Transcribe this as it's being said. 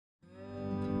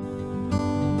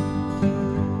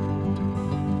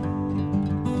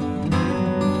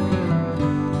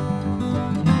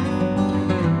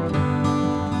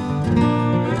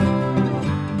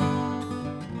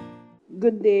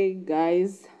Good day,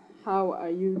 guys. How are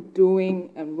you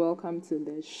doing? And welcome to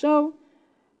the show.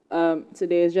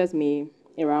 Today is just me,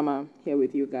 Irama, here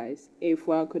with you guys.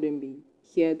 Afua couldn't be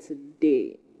here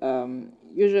today.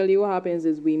 Usually, what happens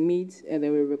is we meet and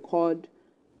then we record,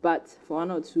 but for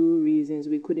one or two reasons,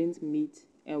 we couldn't meet,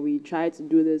 and we tried to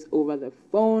do this over the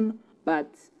phone,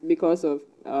 but because of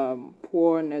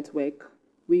poor network,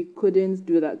 we couldn't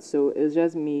do that. So it's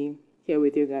just me here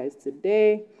with you guys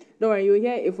today. Don't worry, you'll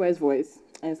hear Ifue's voice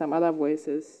and some other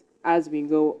voices as we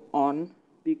go on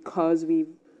because we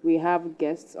have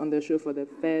guests on the show for the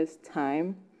first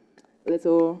time.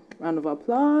 Little round of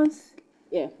applause.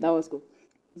 Yeah, that was cool.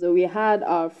 So we had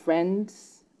our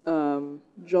friends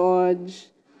George,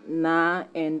 Na,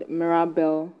 and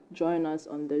Mirabel join us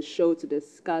on the show to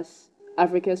discuss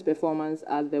Africa's performance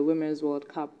at the Women's World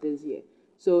Cup this year.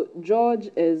 So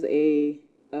George is a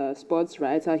sports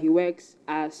writer. He works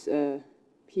as a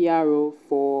PRO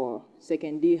for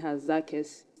Sekondi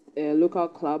Hazakes, a local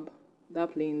club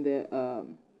that play in the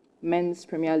Men's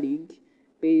Premier League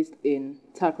based in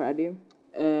Takoradi.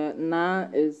 Na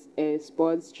is a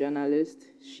sports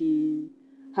journalist. She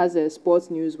has a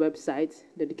sports news website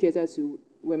dedicated to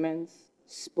women's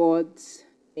sports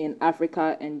in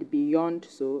Africa and beyond.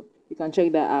 So you can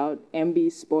check that out,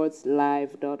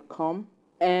 mbsportslive.com.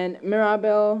 And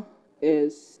Mirabel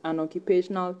is an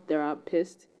occupational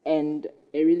therapist and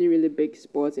a really, really big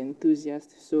sports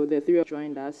enthusiast. So the three of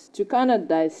joined us to kind of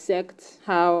dissect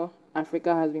how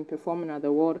Africa has been performing at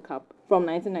the World Cup from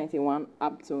 1991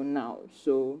 up till now.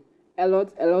 So a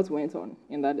lot went on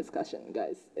in that discussion,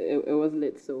 guys. It was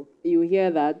lit. So you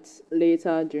hear that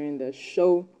later during the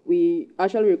show. We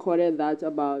actually recorded that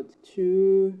about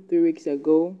 2-3 weeks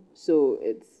ago. So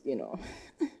it's,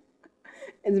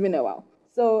 it's been a while.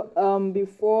 So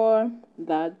before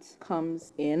that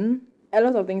comes in, a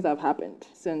lot of things have happened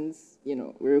since, we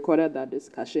recorded that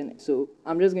discussion. So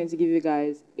I'm just going to give you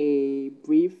guys a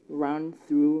brief run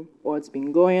through what's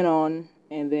been going on,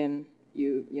 and then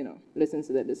you listen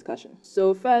to the discussion.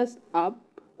 So first up,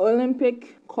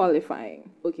 Olympic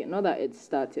qualifying. Okay, not that it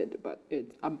started, but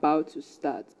it's about to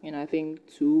start in, I think,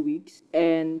 2 weeks.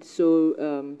 And so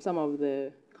some of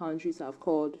the countries have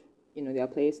called their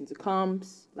players into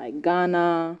camps, like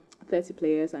Ghana. 30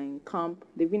 players are in camp.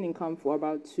 They've been in camp for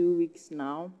about 2 weeks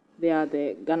now. They are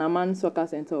the Ghanaman Soccer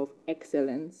Center of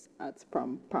Excellence at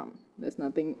Pram Pram. There's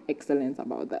nothing excellent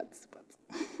about that, but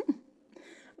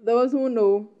those who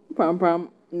know Pram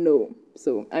Pram know.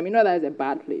 So, not that it's a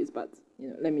bad place, but,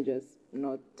 let me just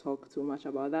not talk too much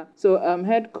about that. So,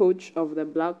 head coach of the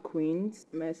Black Queens,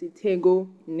 Mercy Tego,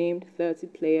 named 30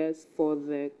 players for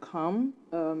the camp.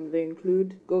 They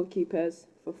include goalkeepers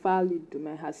Fafali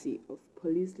Dumehasi of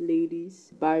Police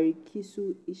Ladies,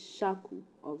 Barikisu Ishaku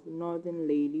of Northern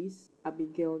Ladies,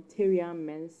 Abigail Teria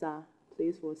Mensah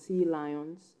plays for Sea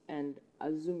Lions, and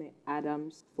Azume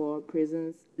Adams for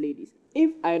Prisons Ladies.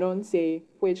 If I don't say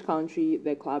which country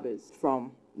the club is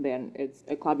from, then it's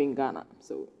a club in Ghana.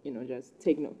 So, just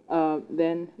take note.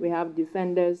 Then we have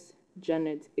defenders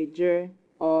Janet Ejer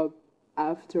of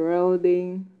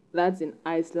Afterelding. That's in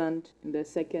Iceland in the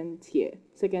second tier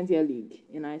league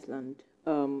in Iceland.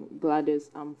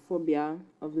 Gladys Amphobia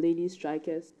of Ladies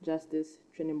Strikers, Justice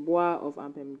Trinibua of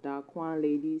Ampemda Kwan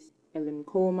Ladies, Ellen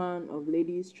Coleman of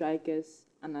Ladies Strikers,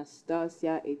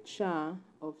 Anastasia Echa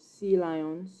of Sea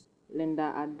Lions,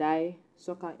 Linda Adai,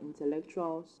 Soccer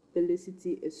Intellectuals,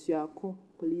 Felicity Esuako,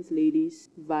 Police Ladies,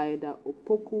 Vida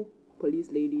Opoku, Police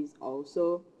Ladies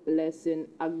also, Blessing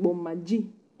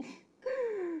Agbomaji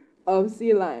of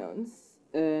Sea Lions,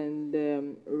 and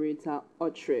Rita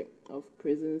Otre of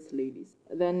Prisons Ladies.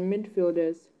 Then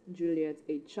midfielders, Juliet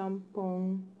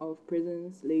Echampong of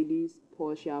Prisons Ladies,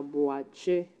 Portia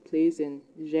Boache plays in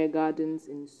Djurgårdens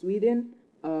in Sweden,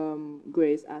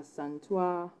 Grace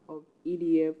Asantua of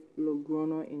EDF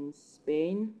Logrono in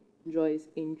Spain, Joyce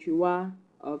Inchua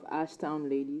of Ashtown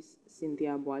Ladies,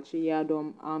 Cynthia Boache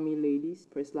Yadom Army Ladies,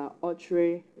 Priscilla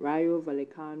Otre, Rayo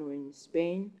Vallecano in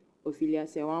Spain, Ophelia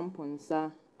Sewam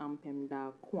Ponsa,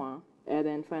 Ampemda Kwan, and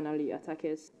then finally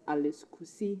attackers Alice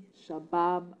Kusi,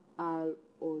 Shabab Al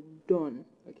Odon.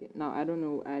 Okay, now I don't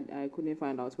know, I couldn't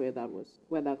find out where that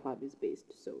club is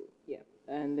based, so yeah.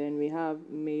 And then we have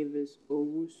Mavis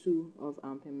Owusu of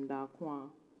Ampemda Kwan,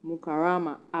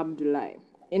 Mukarama Abdullahi.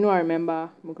 Anyone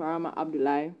remember Mukarama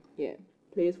Abdullahi? Yeah.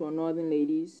 Plays for Northern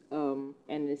Ladies,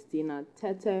 Ernestina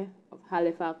Tete of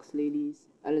Halifax Ladies,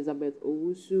 Elizabeth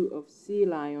Owusu of Sea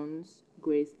Lions,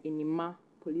 Grace Inima,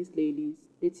 Police Ladies,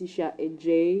 Letitia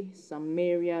Ejay,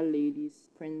 Samaria Ladies,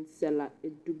 Princella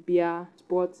Edubia,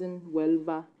 Sporting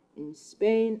Huelva in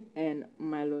Spain, and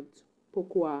Milot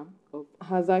Pokua of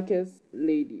Hazakis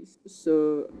ladies.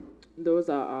 So those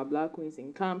are our Black Queens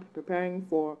in camp preparing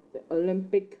for the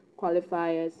Olympic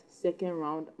qualifiers second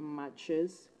round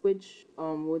matches, which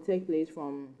will take place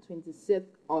from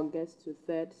 26th August to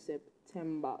 3rd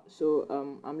September. So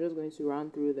I'm just going to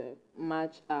run through the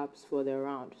match apps for the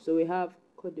round. So we have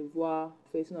Cote d'Ivoire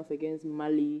facing off against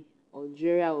Mali.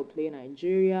 Algeria will play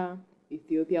Nigeria.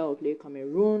 Ethiopia will play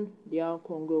Cameroon. DR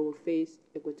Congo will face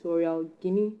Equatorial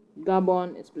Guinea.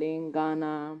 Gabon is playing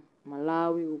Ghana.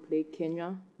 Malawi will play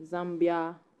Kenya.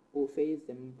 Zambia will face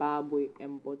Zimbabwe,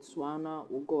 and Botswana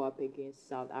will go up against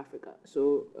South Africa.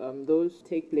 So those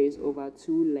take place over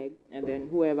 2 legs, and then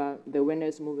the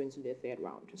winners move into the third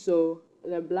round. So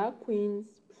the Black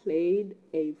Queens played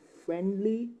a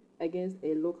friendly against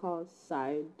a local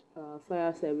side,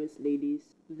 Fire Service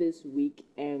Ladies, this week,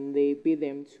 and they beat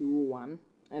them 2-1.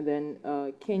 And then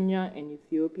Kenya and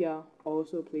Ethiopia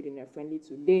also played in a friendly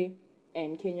today,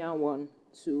 and Kenya won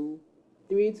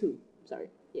 3-2. Sorry.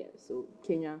 Yeah, so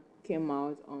Kenya came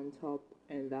out on top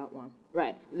in that one.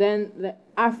 Right. Then the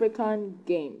African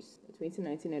Games, the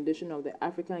 2019 edition of the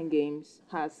African Games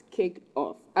has kicked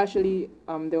off. Actually,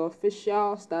 the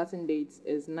official starting date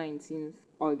is 19th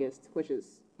August, which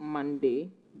is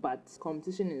Monday, but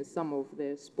competition in some of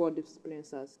the sport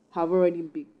disciplines have already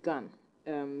begun.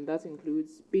 That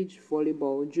includes beach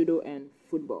volleyball, judo, and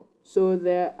football. So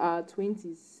there are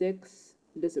 26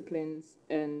 disciplines,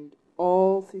 and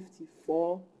all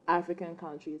 54 African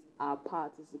countries are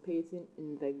participating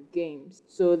in the games.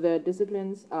 So the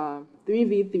disciplines are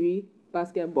 3v3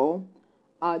 basketball,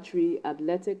 archery,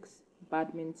 athletics,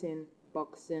 badminton,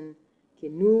 boxing,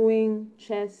 canoeing,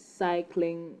 chess,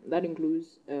 cycling, that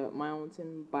includes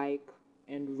mountain bike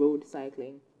and road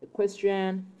cycling,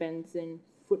 equestrian, fencing,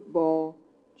 football,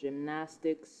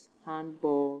 gymnastics,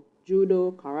 handball,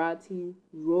 judo, karate,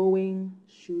 rowing,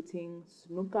 shooting,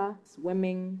 snooker,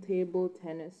 swimming, table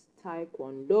tennis,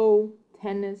 taekwondo,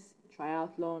 tennis,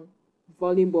 triathlon,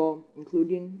 volleyball,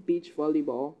 including beach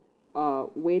volleyball,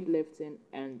 weightlifting,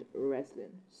 and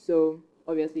wrestling. So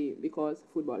obviously, because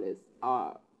football is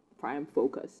our prime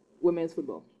focus, women's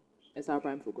football is our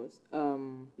prime focus.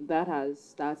 That has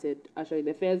started. Actually,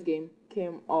 the first game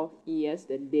came off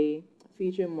yesterday,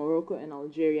 featuring Morocco and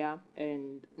Algeria,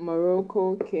 and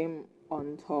Morocco came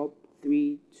on top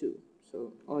 3-2.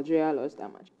 So Algeria lost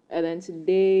that match. And then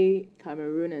today,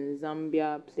 Cameroon and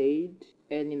Zambia played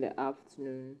early in the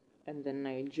afternoon, and then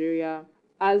Nigeria.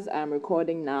 As I'm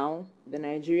recording now, the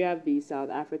Nigeria v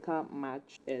South Africa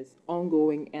match is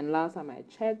ongoing, and last time I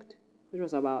checked, which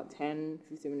was about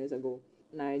 10-15 minutes ago,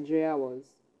 Nigeria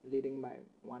was leading by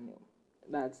 1-0.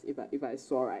 That's if I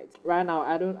saw right. Right now,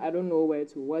 I don't know where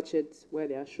to watch it, where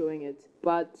they are showing it,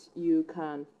 but you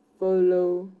can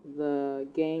follow the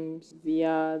games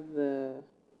via the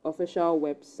official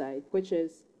website, which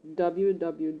is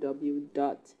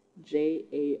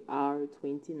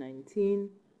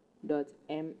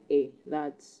www.jar2019.ma.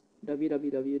 That's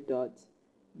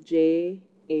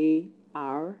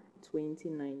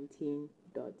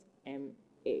www.jar2019.ma.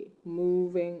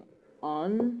 Moving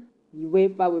on,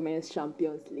 UEFA Women's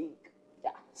Champions League.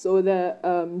 Yeah. So the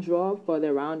draw for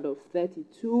the round of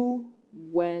 32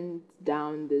 went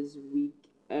down this week,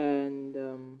 and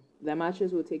the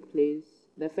matches will take place.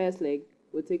 The first leg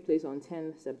will take place on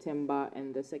 10th September,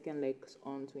 and the second leg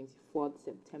on 24th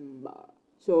September.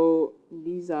 So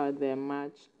these are the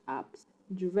match apps.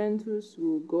 Juventus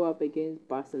will go up against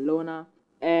Barcelona,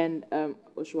 and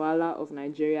Oshuala of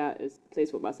Nigeria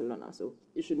plays for Barcelona, so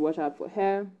you should watch out for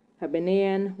her.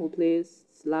 Habeneyan, who plays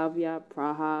Slavia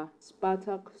Praha.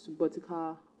 Spartak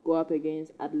Subotica go up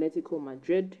against Atletico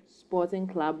Madrid. Sporting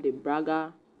Club de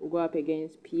Braga will go up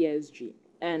against PSG.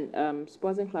 And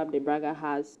Sporting Club de Braga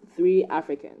has 3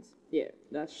 Africans. Yeah,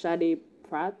 that's Shade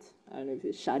Pratt. I don't know if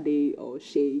it's Shade or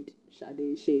Shade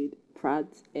Pratt,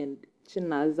 and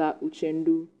Chinaza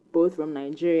Uchendu, both from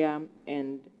Nigeria,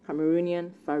 and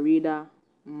Cameroonian Farida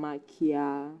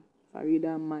Machia.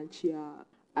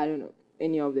 I don't know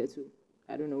any of the two.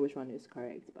 I don't know which one is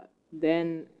correct, but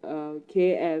then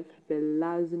KF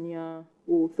Velaznia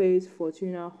will face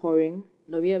Fortuna Horing.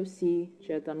 WFC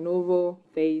Chertanovo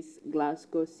face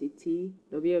Glasgow City.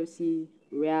 WFC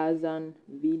Ryazan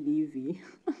VDV.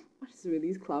 What is with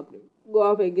these club names? Go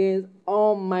up against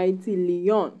Almighty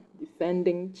Lyon,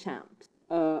 defending champs.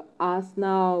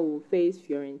 Arsenal will face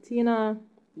Fiorentina.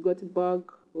 Göteborg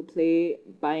will play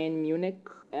Bayern Munich.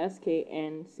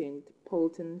 SKN St.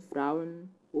 Pölten Frauen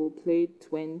will play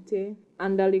Twente.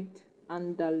 Anderlecht.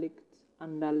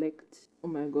 Oh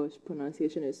my gosh,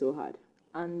 pronunciation is so hard.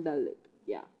 Anderlecht.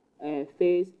 Yeah.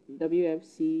 Face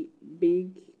WFC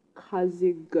Big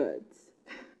Kazigurt.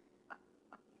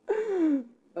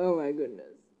 Oh my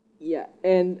goodness. Yeah,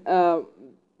 and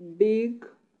Big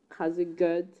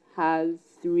Kazigat has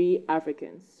three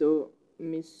Africans. So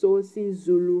Misosi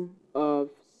Zulu of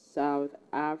South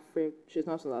Africa. She's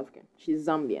not South African. She's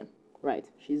Zambian. Right.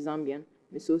 She's Zambian.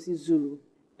 Misosi Zulu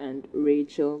and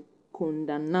Rachel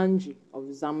Kundananji of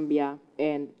Zambia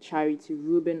and Charity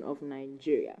Rubin of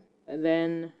Nigeria. And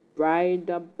then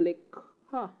Brida Blick.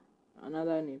 Huh.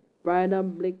 Another name. Brida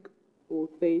Blick will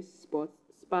face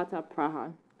Sparta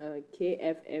Praha.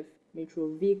 KFF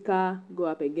Mitrovica go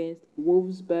up against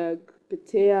Wolfsburg.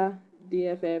 Petea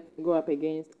DFF go up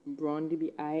against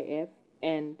Brondby IF.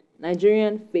 And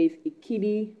Nigerian Faith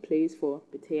Ikidi plays for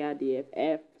Petea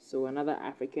DFF. So another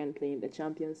African playing the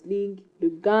Champions League.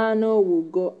 Lugano will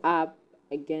go up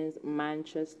against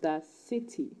Manchester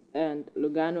City. And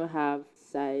Lugano have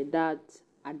Saidat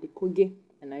Adekoge,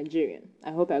 a Nigerian.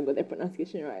 I hope I got the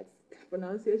pronunciation right.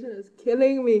 Pronunciation is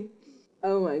killing me.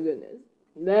 Oh my goodness.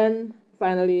 Then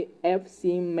finally,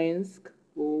 FC Minsk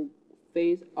will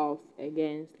face off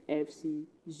against FC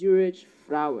Zurich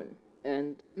Frauen.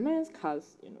 And Minsk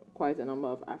has, quite a number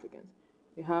of Africans.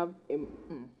 We have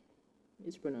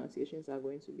these pronunciations are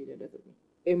going to be the death of me.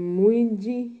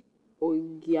 Emuiji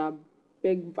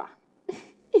Ogiabegva.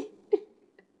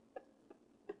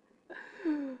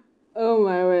 Oh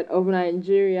my word. Of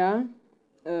Nigeria,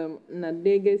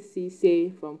 Nadege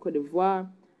Cisse from Cote d'Ivoire,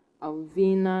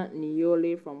 Alvina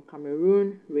Niole from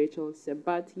Cameroon, Rachel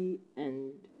Sebati,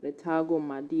 and Letago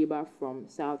Madiba from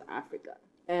South Africa.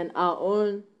 And our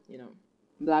own,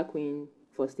 Black Queen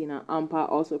Faustina Ampa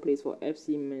also plays for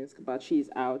FC Minsk, but she's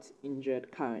out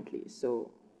injured currently.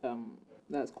 So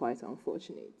that's quite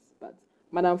unfortunate. But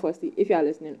Madam Fausti, if you are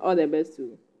listening, all the best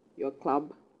to your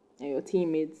club and your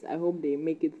teammates. I hope they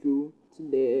make it through to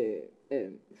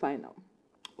the final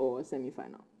or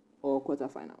semi-final or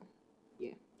quarter-final.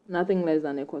 Yeah, nothing less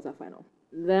than a quarter-final.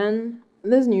 Then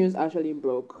this news actually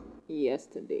broke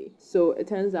yesterday. So it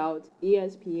turns out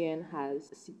ESPN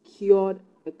has secured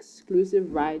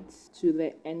exclusive rights to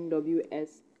the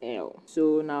NWSL.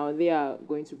 So now they are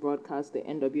going to broadcast the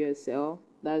NWSL.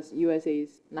 That's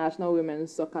USA's National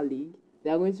Women's Soccer League. They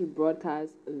are going to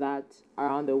broadcast that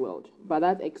around the world. But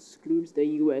that excludes the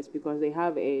US because they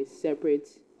have a separate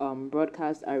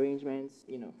broadcast arrangements,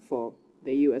 for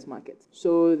the US market.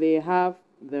 So they have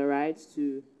the rights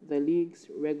to the league's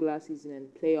regular season and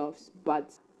playoffs,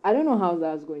 but I don't know how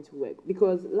that's going to work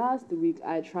because last week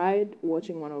I tried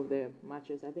watching one of the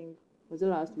matches. I think was it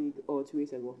last week or 2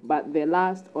 weeks ago, but the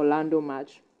last Orlando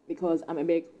match, because I'm a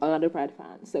big Orlando Pride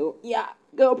fan. So yeah,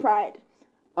 go Pride.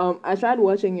 I tried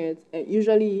watching it.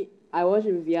 Usually I watch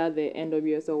it via the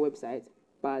NWSL website,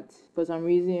 but for some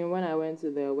reason when I went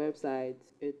to the website,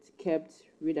 it kept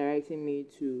redirecting me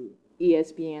to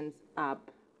ESPN's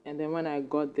app, and then when I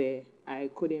got there, I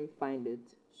couldn't find it,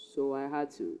 so I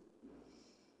had to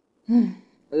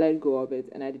let go of it,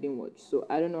 and I didn't watch. So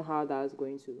I don't know how that's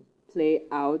going to play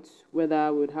out, whether I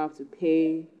would have to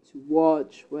pay to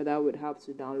watch, whether I would have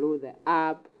to download the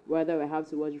app, whether we have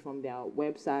to watch it from their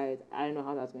website. I don't know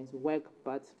how that's going to work,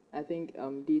 but I think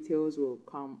details will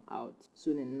come out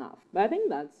soon enough. But I think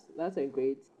that's a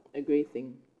great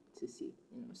thing to see,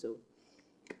 So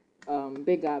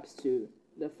big ups to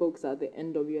the folks at the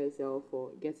NWSL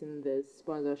for getting this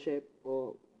sponsorship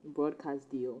or broadcast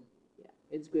deal. Yeah,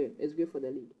 it's great. It's great for the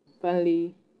league.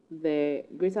 Finally, the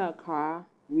Greater Accra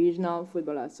Regional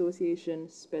Football Association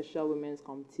Special Women's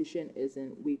Competition is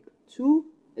in week 2.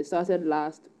 It started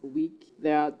last week.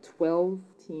 There are 12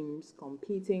 teams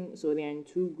competing, so they are in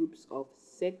 2 groups of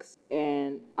 6.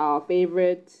 And our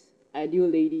favorite Ideal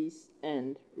Ladies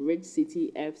and Rich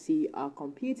City FC are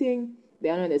competing. They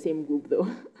are not in the same group though.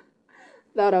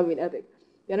 That would have been epic.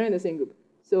 They are not in the same group.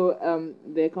 So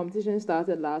the competition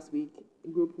started last week.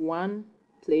 Group 1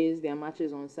 plays their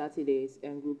matches on Saturdays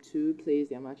and Group 2 plays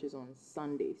their matches on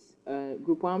Sundays.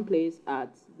 Group 1 plays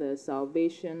at the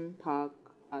Salvation Park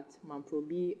at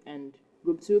Mamprobi, and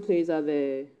Group 2 plays at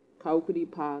the Kaukudi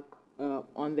Park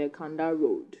on the Kanda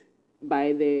Road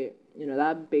by the,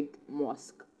 that big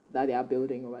mosque that they are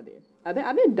building over there.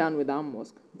 Are they done with that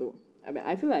mosque though? I mean,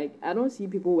 I feel like I don't see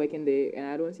people working there, and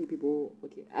I don't see people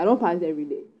working. I don't pass there every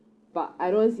day, but I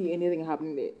don't see anything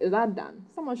happening there. Is that done?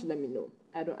 Someone should let me know.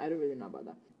 I don't really know about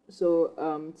that.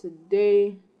 So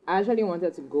today I actually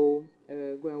wanted to go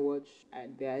and watch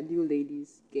the Ideal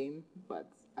Ladies game,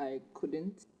 but I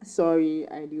couldn't. Sorry,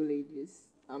 Ideal Ladies.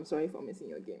 I'm sorry for missing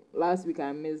your game. Last week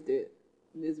I missed it.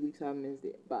 This week I missed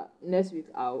it, but next week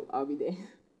I'll be there.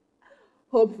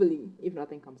 Hopefully, if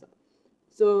nothing comes up.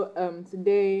 So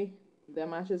today the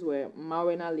matches were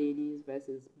Marina Ladies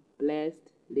versus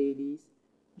Blessed Ladies,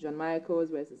 John Michaels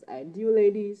versus Ideal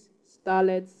Ladies,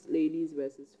 Starlets Ladies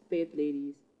versus Faith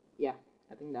Ladies. Yeah,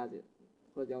 I think that's it.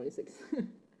 Because there are only 6.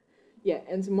 Yeah,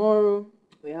 and tomorrow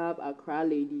we have Accra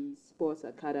Ladies Sports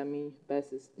Academy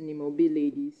versus Nimobi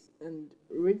Ladies, and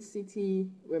Rich City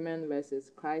Women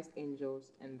versus Christ Angels,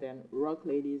 and then Rock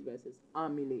Ladies versus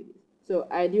Army Ladies. So,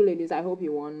 Ideal Ladies, I hope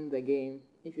you won the game.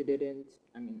 If you didn't,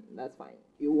 I mean, that's fine.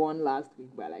 You won last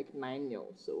week by like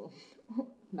 9-0, so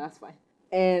that's fine.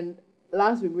 And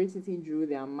last week, Rich City drew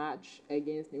their match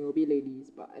against Nimobi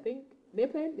Ladies, but I think they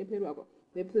played well.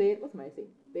 They played, what am I saying?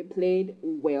 They played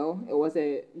well. It was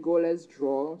a goalless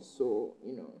draw, so,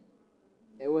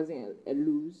 it wasn't a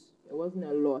lose. It wasn't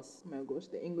a loss. Oh my gosh,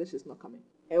 the English is not coming.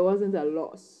 It wasn't a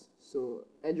loss, so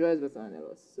a draw is better than a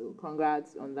loss. So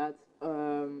congrats on that.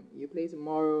 You play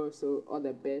tomorrow, so all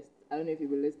the best. I don't know if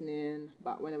you'll be listening,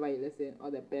 but whenever you listen,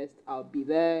 all the best. I'll be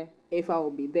there. If I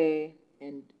will be there,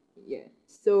 and yeah.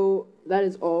 So that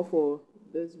is all for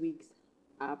this week's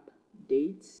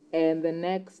updates. And the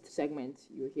next segment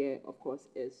you hear, of course,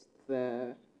 is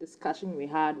the discussion we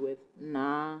had with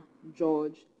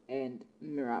George, and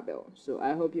Mirabel. So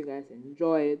I hope you guys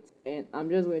enjoy it. And I'm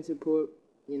just going to put,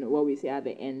 what we say at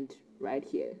the end right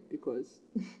here, because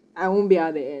I won't be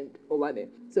at the end over there.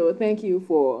 So thank you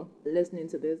for listening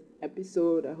to this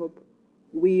episode.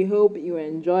 We hope you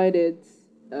enjoyed it.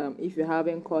 If you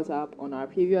haven't caught up on our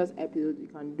previous episode, you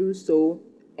can do so.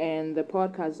 And the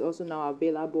podcast is also now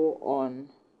available on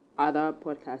other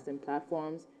podcasting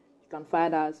platforms. You can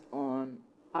find us on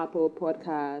Apple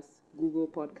Podcasts, Google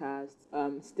Podcasts,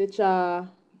 Stitcher,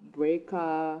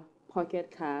 Breaker,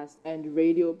 Pocket Cast, and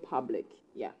Radio Public.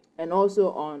 Yeah. And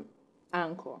also on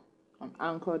Anchor, on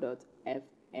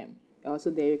anchor.fm. Also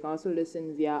there, you can also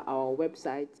listen via our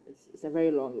website. It's a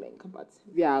very long link, but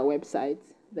via our website.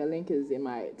 The link is in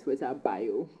my Twitter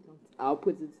bio. I'll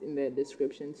put it in the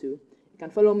description too. You can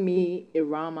follow me,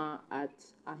 Irama, at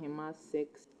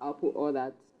Ahima6. I'll put all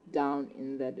that down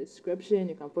in the description.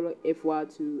 You can follow Ifwa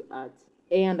too at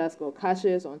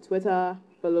A_Cassius on Twitter.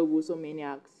 Follow Wuso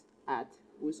Maniacs at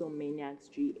Wuso Maniacs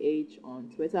GH on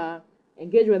Twitter.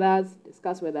 Engage with us,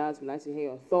 discuss with us. We'd like to hear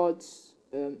your thoughts,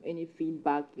 any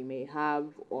feedback you may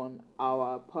have on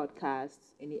our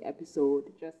podcasts, any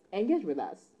episode. Just engage with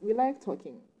us. We like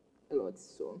talking a lot,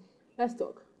 so let's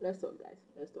talk, guys.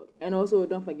 Let's talk. And also,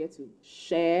 don't forget to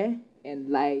share and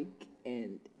like,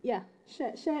 and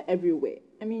share everywhere.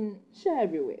 Share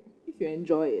everywhere. If you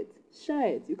enjoy it, share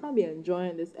it. You can't be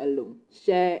enjoying this alone.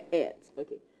 Share it.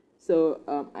 Okay. So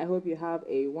I hope you have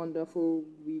a wonderful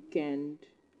weekend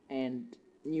and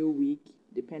new week,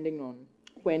 depending on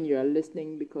when you're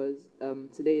listening, because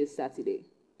today is Saturday,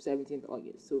 17th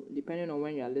August. So depending on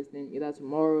when you're listening, either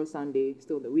tomorrow, Sunday,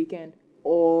 still the weekend,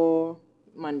 or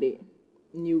Monday,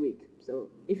 new week. So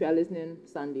if you're listening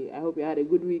Sunday, I hope you had a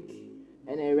good week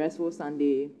and a restful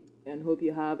Sunday, and hope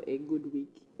you have a good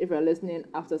week. If you're listening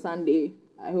after Sunday,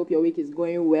 I hope your week is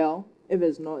going well. If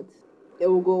it's not, it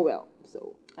will go well.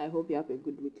 So I hope you have a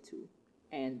good week too,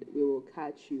 and we will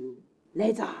catch you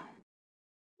later.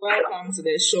 Welcome to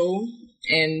the show,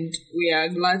 and we are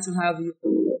glad to have you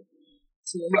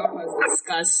to help us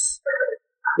discuss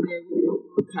the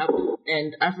World Cup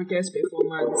and Africa's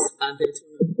performance at the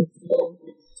tournament. So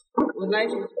we'd like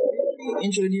you to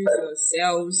introduce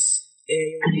yourselves,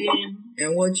 your name,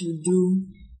 and what you do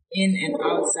in and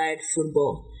outside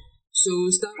football. So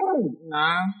we'll start with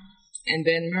Na, and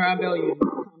then Mirabel, you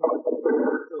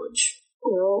George.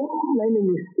 Well, my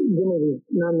name is Genevieve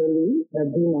Nameli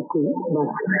Badinaku, but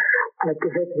I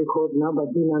prefer to be called now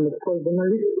Badina. I'm a sports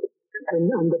journalist, and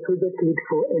I'm the project lead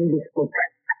for NB Sports.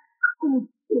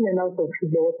 In and out of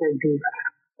football, what I do.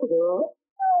 Well,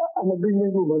 I'm a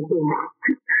businesswoman, so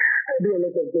I do a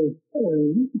lot of things.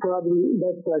 Probably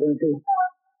that's what I can say.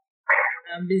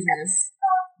 Business.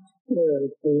 Yeah,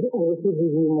 so I will still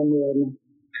give you money right now.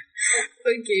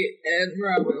 Okay, and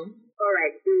Mirabel. All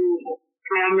right, so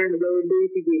I'm an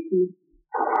occupational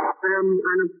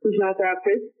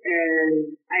therapist,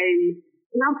 and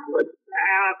I'm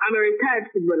a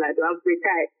retired footballer. So I'm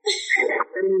retired.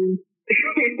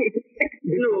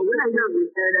 No, when I'm not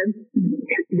retired,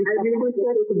 I've been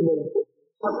retired footballer.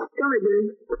 Come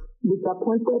again.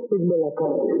 Disappointed footballer.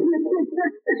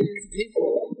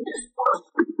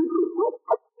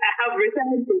 I have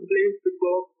retired to play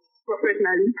football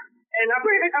professionally. And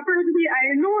apparently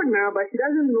I know her now, but she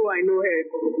doesn't know I know her.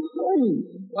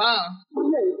 Wow.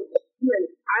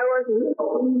 Yes. I was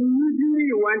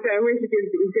usually one time when she came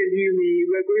to interview me,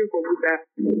 we were going for Buddha.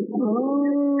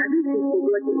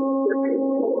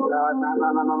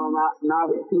 Now,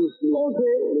 please.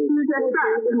 Okay.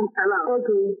 Hello.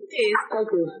 Okay.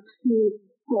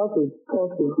 Okay.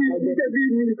 She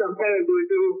interviewed me some time ago,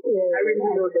 so I really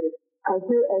know her. I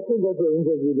still got your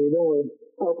interview, though. Don't worry.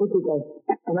 I'll put it as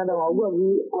another one.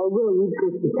 I'll go and read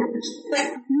it.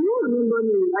 You don't remember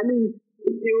me. I mean,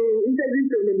 you interviewed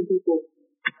so many people.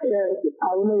 Yeah,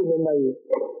 I will not remember you.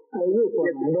 I will for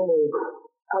now. Don't worry.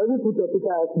 I will put your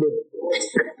picture out there.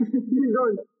 Please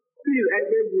don't. Please, I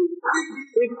beg you.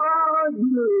 It's all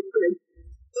you know.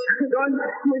 Don't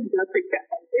put that picture.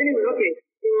 Anyway, okay.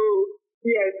 So,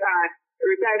 yes,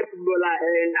 retired footballer,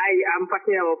 and I am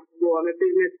passionate about football. I'm a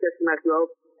business person as well.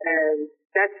 And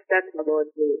that's about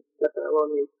me. That's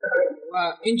about me.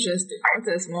 Wow, interesting. What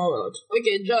a small world.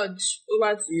 Okay, George,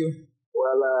 over to you.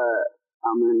 Well,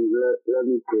 let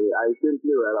me say, I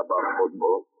simply read about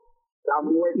football.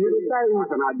 I'm working as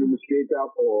an administrator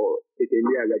for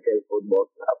India Electric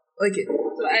Football Club. Okay,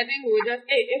 so I think we'll just...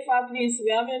 Hey, Efa, please, we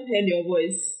haven't heard your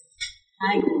voice.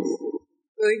 Hi, guys.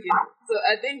 Okay, so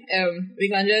I think we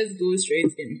can just go straight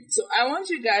in. So I want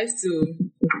you guys to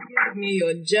give me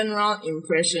your general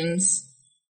impressions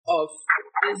of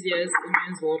this year's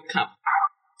Women's World Cup.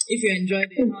 If you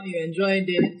enjoyed it, how you enjoyed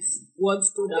it, what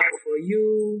stood out for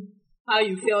you, how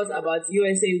you felt about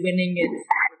USA winning it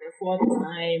for the fourth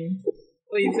time,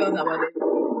 what you felt about it,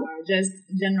 just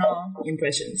general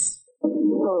impressions.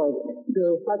 Alright,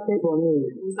 the first thing for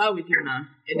me. We'll start with you now,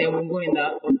 and then we'll go in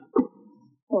that order.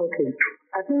 Okay.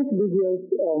 I think this year's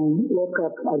World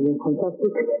Cup has been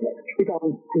fantastic. If I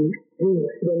was to give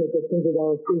them a percentage, I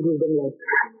would still give them like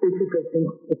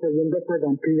 80%. It has been better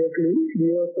than previously.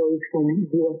 We also it from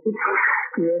viewership.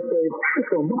 We also it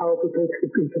from our people to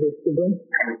into the students.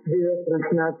 Various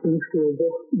national teams to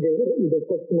the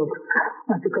section of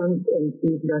Africans and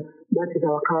see that is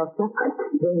our character.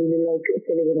 Don't really like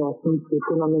celebrating our teams to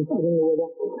tournaments. I don't know whether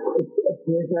it's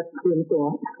that came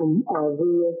from our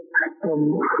various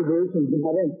situations.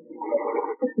 But then,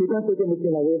 we can't take anything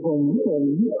away from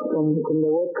the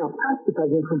World Cup. It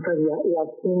has been fantastic. We have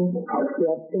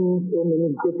seen so many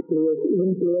good players,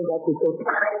 even players that we thought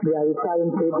they are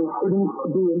retiring, so they couldn't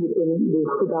do anything. They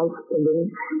stood out, and then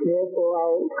we also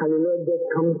how Kalilou just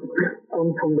comes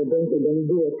on from the bench and then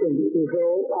do a thing. We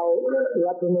saw how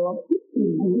Rapino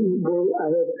go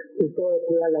ahead. We saw a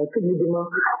player like Midima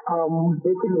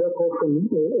breaking records in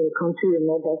a country and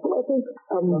all that. So I think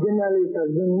generally it has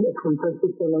been a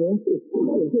fantastic tournament.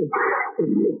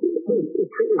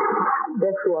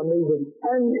 That's so amazing.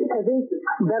 And I think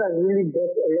that has really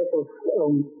brought a lot of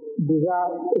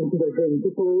desire into the game.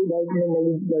 People that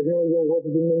normally does not even watch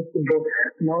women's football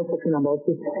now talking about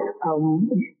it.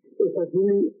 It has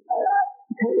really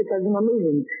it has been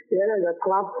amazing. The other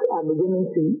clubs are beginning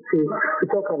to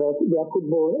talk about their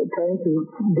football, trying to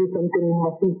do something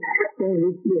massive.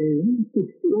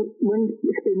 When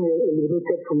Spain were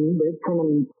eliminated from the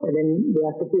tournament, and then the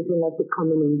association had to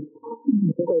come in and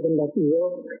tell them that we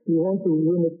want to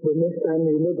win it the next time.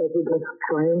 We know that we got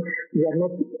trying. We are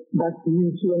not that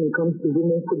huge when it comes to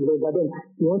women's football, but then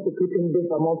we want to put in this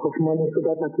amount of money so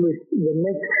that at least the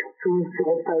next 2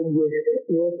 or 5 years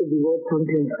we also be world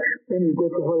champions. When we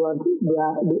go to Holland,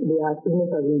 their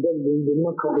achievement has been the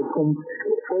knockout from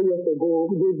 4 years ago.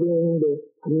 They being the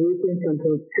European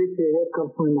champions to the World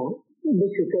Cup final.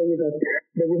 This should tell you that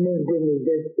the women's game is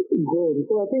just growing.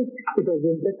 So I think it has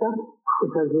been better.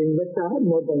 It has been better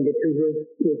more than the previous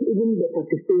years. Even better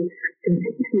to say,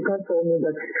 you can't tell me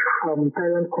that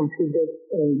Thailand considered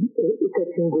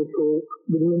 13 goals, so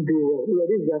they didn't do well. Yeah,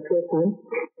 this is their first time,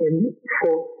 and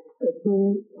for a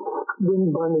team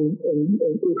being born in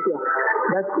Asia,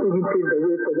 that even paves the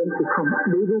way for them to come.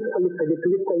 They even qualified, the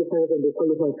previous qualifiers and they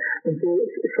qualified. And so,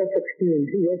 first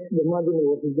experience, yes, the margin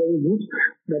was very huge,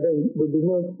 but then they did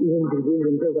not even degrade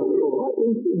themselves at all. I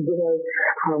think in general,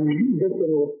 this one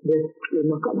was just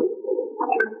remarkable.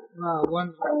 Wow,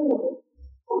 wonderful.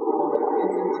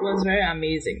 It was very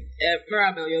amazing.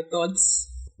 Mirabel, your thoughts?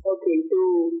 Okay, so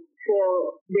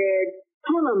for the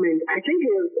tournament, I think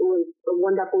it was a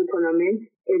wonderful tournament.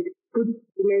 It put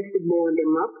women's football on the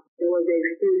map. There was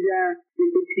exposure. You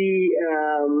could see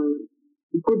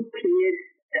good players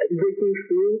breaking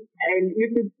through, and you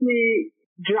could see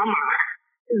drama.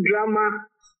 Drama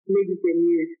makes the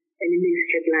news and it makes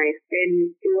headlines, and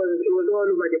it was all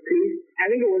over the place. I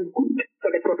think it was good for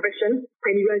the profession,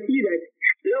 and you can see that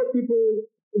a lot of people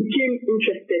became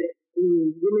interested in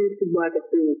women's football as a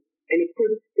whole. And it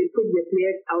put the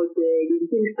players out there. They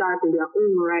became stars in their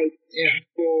own right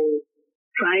for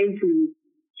trying to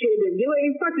show them.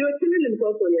 In fact, they were killing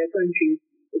themselves for their country.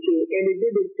 Okay, and they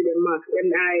did it to the max. And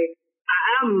I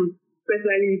am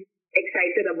personally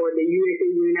excited about the USA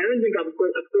win. I don't think I've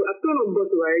still not got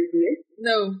to it yet.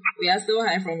 No, we are still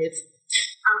high from it.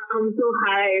 I'm so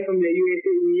high from the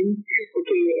USA win. Okay,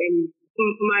 okay, and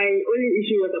my only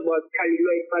issue was about Carly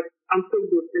Lloyd, but I'm so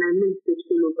good, and I moved to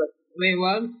school, but Wait,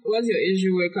 what? What's your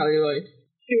issue with Carly Lloyd?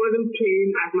 she wasn't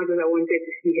playing as much as I wanted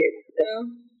to see her. Well,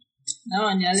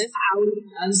 now on Ellis,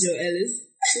 as Joe Ellis.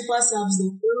 Super subs. The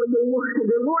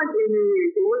one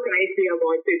anyway, so what can I say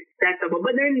about it? That's about,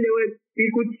 but then we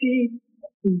could see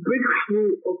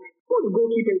breakthrough of good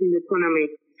goalkeepers in the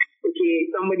tournament.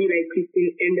 Okay, somebody like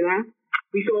Christine Endra.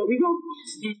 We saw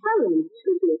talent.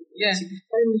 Okay. Yeah.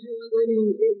 And she was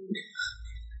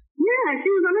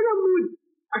another mood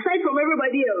aside from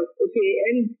everybody else. Okay,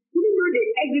 and even though they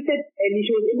exited and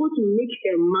she was able to make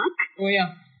her mark. Oh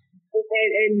yeah.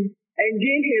 And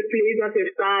gain her place as a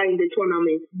star in the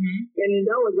tournament. Mm-hmm. And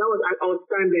that was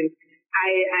outstanding.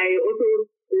 I also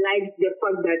liked the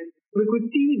fact that we could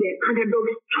see the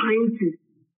underdogs trying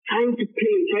to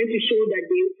play, trying to show that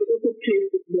they also play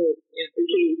football. Yeah.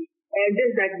 Okay. And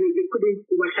just that they couldn't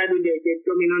overshadow the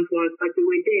dominant ones, but they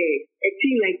were there. A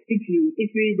team like Italy,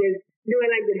 they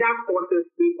were like the dark horses.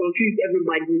 They confused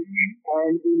everybody.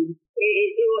 And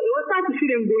it was hard to see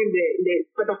them go in the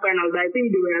quarterfinals. I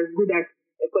think they were as good as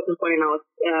the quarterfinals.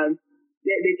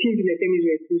 The teams in the semis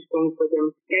were too strong for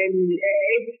them. And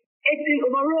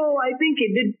overall, I think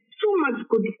it did so much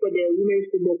good for the women's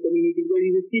football community, because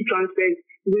you will see transfers,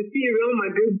 you will see Real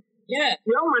Madrid. Yeah.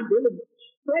 Real Madrid,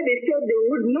 where they said they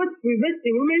would not invest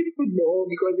in women's football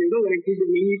because they're not going to give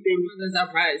them anything. It was a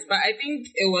surprise, but I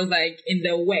think it was like in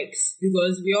the works,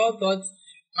 because we all thought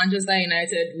Manchester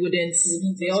United wouldn't.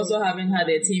 They also haven't had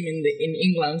a team in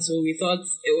England, so we thought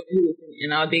it would be.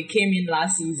 And now they came in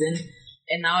last season,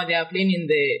 and now they are playing in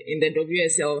the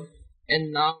WSL,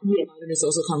 and now it's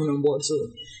also coming on board. So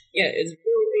yeah, and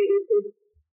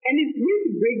it's going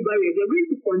to break barriers. They're going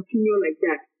to continue like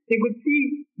that. They could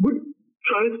see good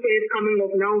transfers coming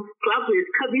up now. Clubs are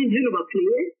scavenging over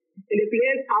players, and the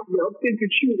players have the option to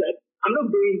choose that I'm not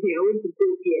going here. I want to go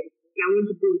here. I want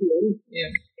to go here.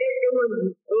 Yeah. It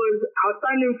was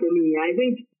outstanding for me. I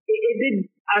think it did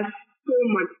us so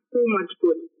much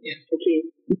good. Yeah. Okay.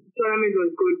 The tournament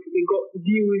was good. We got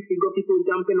views. We got people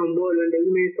jumping on board on the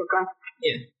women's soccer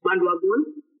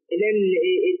bandwagon. And then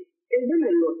it's done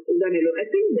a lot. I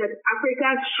think that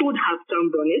Africa should have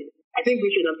jumped on it. I think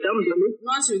we should have jumped on it.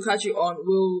 Once we catch you on,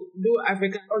 we'll do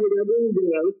Africa. Okay, we're going to do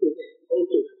it.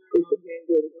 Okay.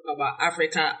 About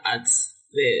Africa at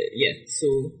so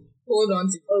hold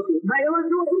on to. Okay. But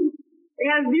it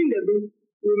has been the best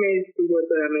women's football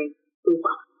tournament so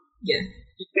far. Yeah.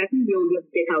 I think they'll just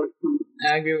get out.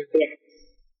 I agree with that. Yeah.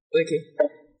 Okay.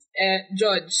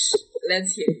 George,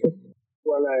 let's hear.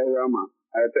 Well, Rama,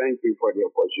 I thank you for the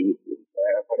opportunity.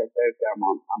 For the first time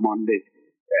I'm on this.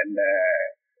 And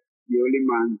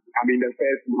the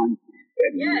first month.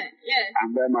 And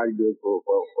I'm very much grateful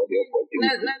for the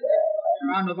opportunity. Let's a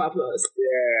round of applause.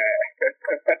 Yeah.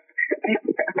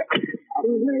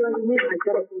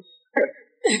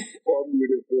 Four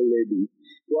beautiful ladies.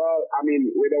 Well,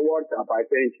 with the World Cup, I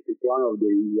think it's one of the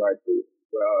usual things.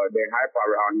 The hype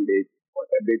around it was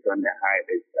a bit on the high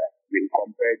this time.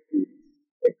 Compared to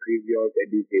the previous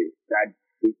editions that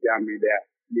social media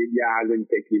hasn't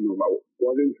taken over. It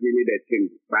wasn't really the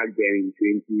thing back then in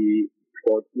 2014,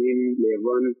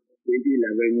 2011,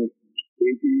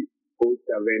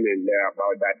 2007, and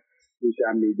about that.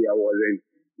 Social media wasn't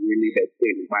really the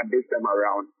thing. But this time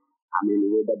around,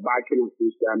 with the backing of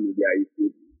social media, you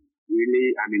could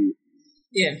really,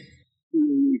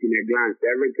 see in a glance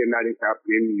everything that is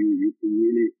happening. You can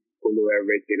really follow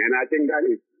everything. And I think that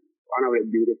is one of the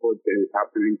beautiful things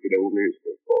happening to the women's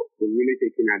football. We're really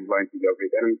taking advantage of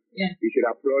it. And we should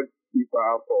applaud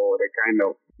FIFA for the kind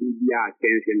of media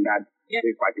attention that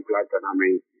this particular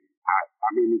tournament has.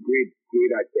 Great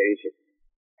attention.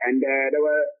 And there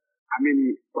were,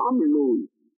 some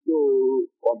rules. So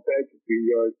compared to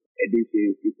previous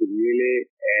editions, you could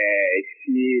really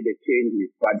see the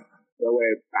changes. But there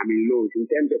were, loads. In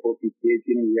terms of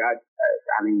officiating, we had,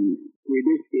 with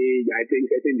this age, I think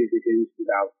certain decisions should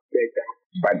have better.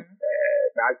 But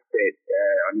that said,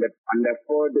 on the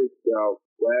fourth itself,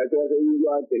 it was a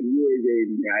usual thing, USA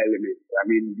in the elements.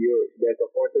 The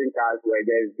supporting cast were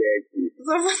just there to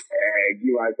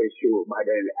give us a show. But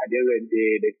then at the end of the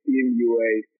day, the team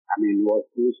US, was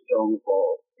too strong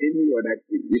for any other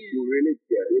team. You could really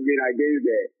tell, even against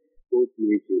the host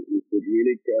nation, you could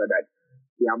really tell that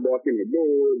they are botting it.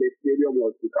 Though the stadium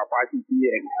was to capacity,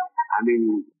 and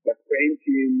the French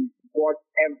team bought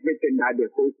everything that the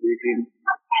host nation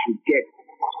should get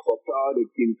for the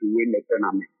team to win the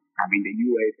tournament. The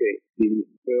USA team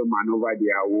still maneuver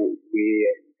their way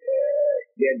and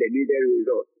get the needed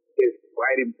result. It's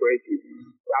quite impressive.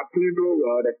 They are playing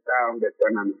well the style of the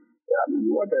tournament.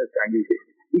 What else can you say?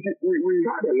 we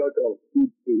had a lot of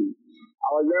good things. I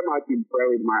was very much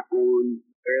impressed with my own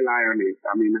Lioness.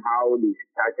 I mean, how they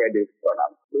started this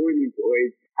product. Going into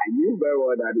it, I knew very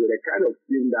well that with the kind of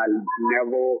team that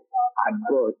Neville had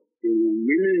brought, they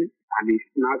really, and they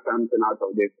snatched something out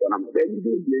of this tournament. They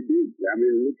did. I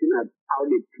mean, looking at how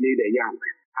they play the young,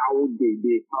 how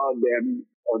they held them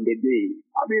on the day.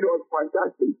 I mean, it was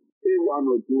fantastic. Say one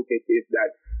or two cases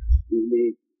that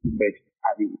really best.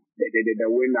 I mean, the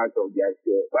winners of their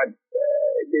show. But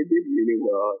they did really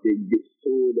well. They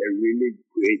showed a really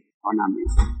great tournament.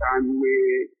 And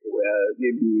we will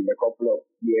maybe in a couple of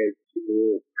years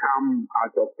to come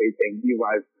out of it and give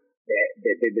us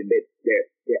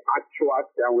the actual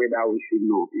way that we should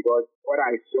know. Because what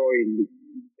I saw in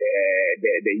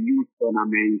the youth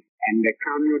tournament and the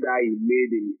cameo that he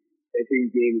made in certain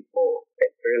games for the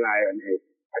Lioness,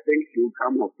 I think he will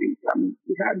come of it. I mean,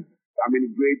 he had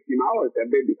great team. I was a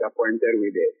bit disappointed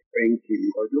with the French team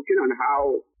because looking on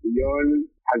how Lyon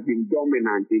has been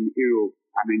dominant in Europe,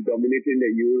 I mean, dominating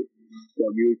the youth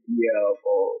WCL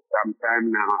for some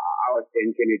time now. I was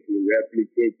thinking it will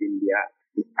replicate in their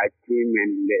team,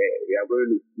 and we are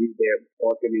going to see them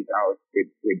working it out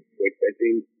with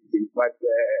certain things. But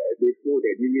they showed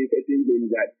a really certain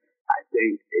things that I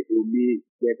think it will be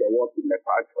just a walk in the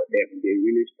park for them. They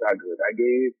really struggled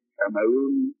against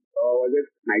Cameroon, or was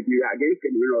it Nigeria? Against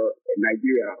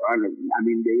Nigeria, I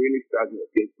mean, they really struggled.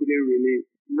 They couldn't really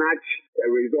match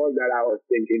the result that I was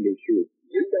thinking they should.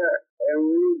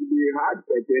 We had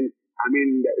certain, I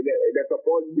mean, the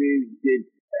support did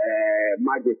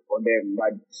magic for them,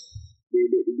 but they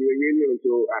really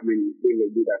also, I mean, doing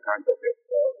a good account of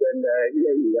themselves. And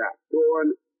here we are. So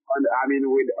on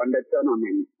the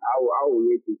tournament, I will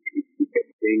wait to see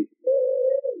things.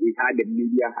 We had the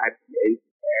media hype.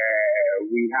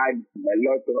 We had a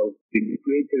lot of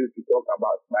great things to talk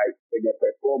about, like the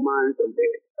performance of the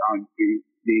country.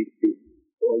 The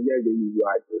usual.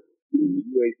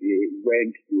 USA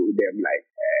went to them like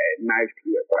knife to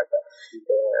a butter.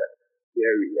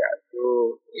 There we are.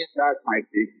 So that's my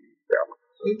take.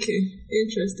 Okay,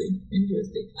 interesting.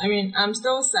 I mean, I'm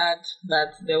still sad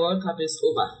that the World Cup is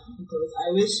over because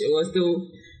I wish it was still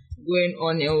going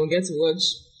on and we'll get to watch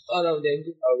all of them.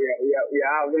 We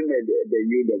are having the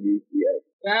UWCS.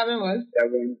 We're having what?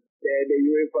 The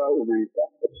UEFA Women's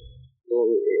Cup.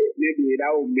 So maybe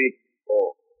that will make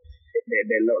for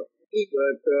the loss.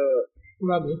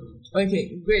 Robbie.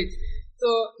 Okay, great. So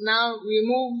now we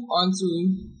move on to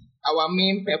our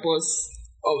main purpose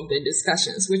of the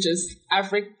discussions, which is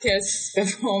Africa's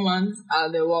performance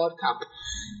at the World Cup.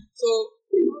 So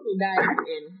before we dive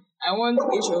in, I want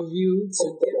each of you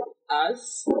to give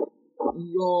us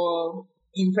your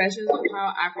impressions of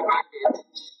how Africa did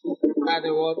at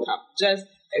the World Cup. Just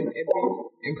a brief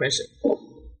impression.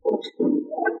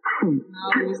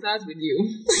 Now we start with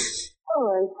you. All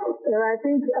right. I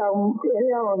think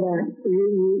earlier on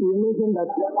you mentioned that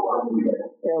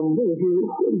if you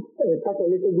touch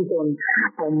a little bit on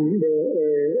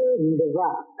the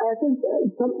VAR, I think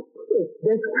it's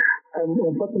just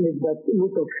unfortunate that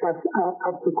most of us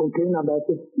have to complain about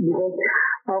it because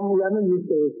we are not used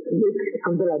to it. If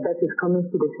something like that is coming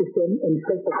to the system, and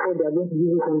first of all they are going to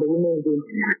use it on the women's game,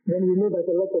 then we know that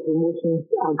a lot of emotions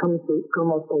are going to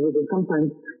come out of it. And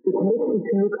sometimes it makes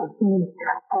it look as if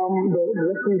the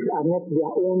referees are not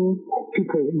their own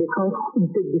people. They can't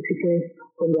take decisions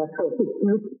on themselves.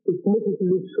 It makes it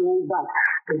look so bad.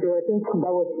 And so I think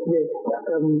that was the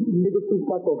negative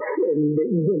part of the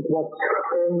event. But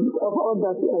of all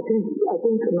that, I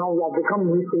think now we have become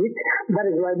used to it. That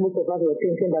is why most of us were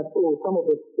thinking that some of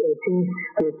the things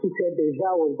were treated, the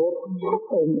VAR was brought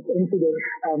into the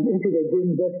game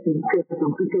just to create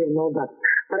computer and all that.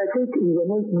 But I think we were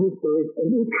not used to it, and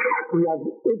if it has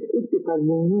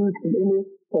been used in any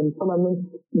tournament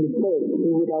before,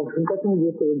 we would have gotten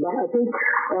used to it. But I think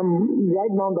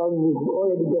right now that we've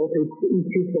already dealt with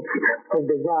issues of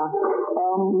the VAR,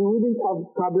 we wouldn't have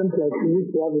problems like we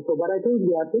used to have before. But I think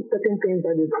there are certain things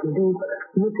that is to do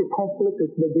with the conflict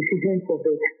with the decisions of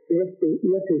the referees,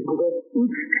 because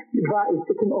if VAR is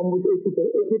taking almost 80%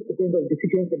 of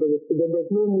decisions of the referees, then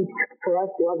there's no need for us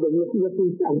to have the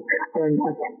referees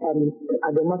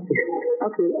at the matches.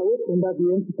 Okay, away from that, we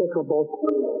want to talk about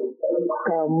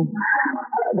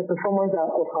the performance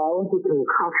of our own people,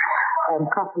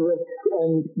 CAF refs.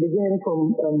 and beginning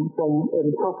from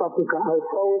South Africa, I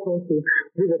always want to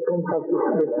do the contact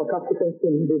with the South African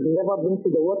team. They've never been to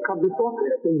the World Cup before.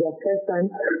 It's their first time,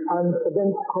 and for them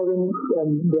scoring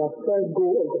their first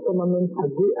goal of the tournament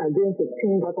against a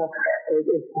team that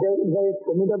is very, very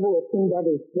formidable, a team that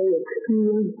is very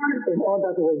experienced, and all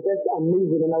that was just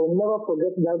amazing. And I will never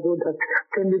forget that goal that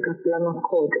Kendi Castellano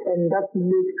scored, and that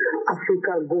made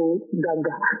Africa go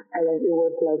gaga. And it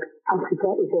was like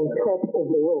Africa is on top of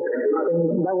the world.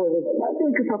 And that was it. I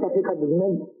think South Africa did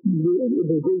not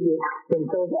behave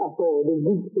themselves at all. They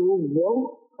did so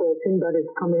well for a team that is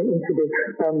coming into the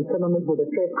tournament for the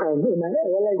first time. And I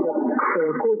realized that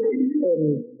Coach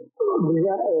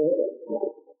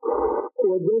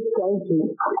was just trying to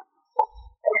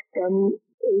I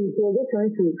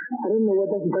don't know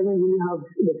whether he doesn't really have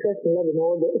the first 11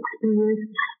 or the experience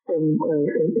in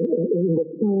the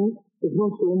team is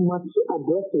not so much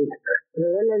aggressive. And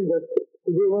I realized that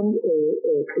they want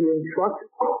to instruct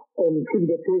and keep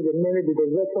the players and maybe the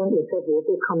veteran itself will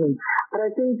also coming. But I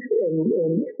think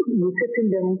we're setting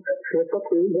them for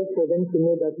something just for them to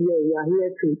know that we are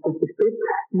here to participate,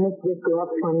 not just to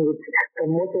have fun with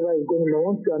whatever is going on.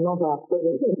 Once we are not our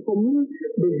presence. And for me,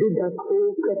 they did that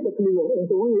so perfectly well. And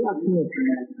so when you ask me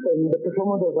the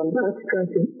performance of an African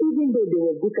team, even though they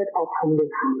were booted out from the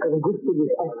good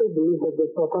stages, I still believe that the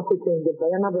South Africans, the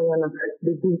Banyana,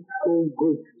 they did so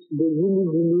good. They really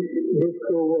did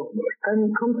so well. And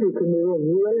come to Cameroon,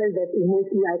 you realize that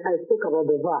emotionally, I spoke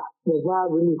about the VAR. The VAR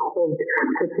really caused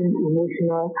certain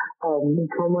emotional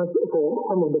traumas for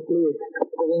some of the players.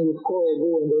 So when you score a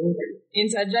goal and then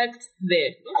interject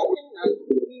there.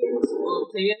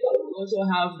 Players also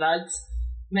have that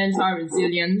mental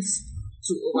resilience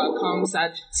to overcome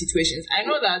such situations. I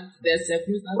know that there's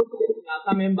circumstances are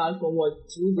coming back from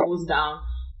 2 goals down.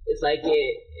 It's like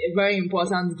a very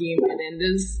important game, and then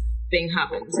this thing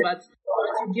happens. But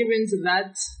once you give in to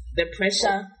that, the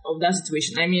pressure of that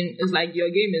situation, I mean, it's like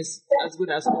your game is as good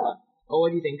as over. Or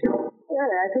what do you think? Yeah,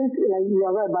 I think you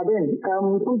are right. But then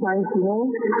sometimes,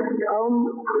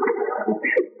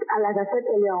 like I said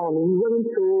earlier on, we weren't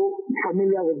so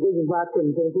familiar with these bad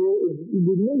things. And so we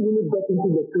didn't really get into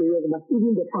the players, but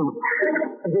even the fans.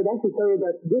 And so that's to tell you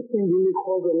that this thing really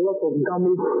caused a lot of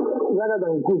damage rather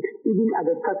than good, even at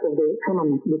the start of the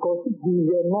tournament, because we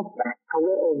were not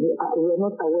aware of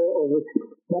it.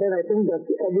 But then I think that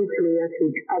every player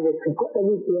should have a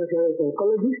psychologist,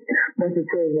 that to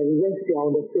tell you that yes, you are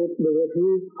on the field, the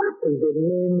referee is the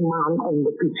main man on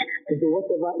the pitch. And so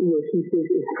whatever he or she says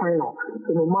is final.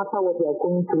 So no matter what you are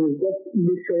going through, just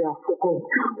make sure you are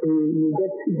focused. You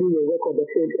just do your work on the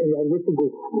field and you are good to go.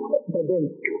 But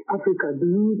then, Africa, do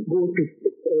you go to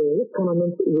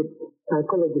tournaments with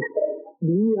psychologists?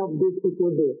 Do you have those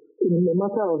people there? In the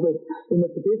matter of it, in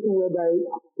a situation where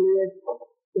players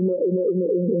in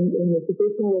a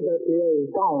situation where the player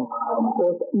is down.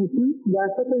 But you see, there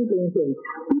are certain things if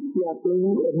you are playing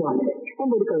a match,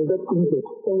 somebody can get injured.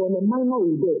 So when a minor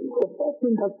is there, the first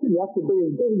thing that you have to do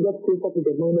is just get closer to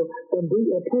the minor and pull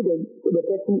the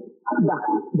person back,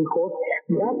 because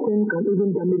that thing can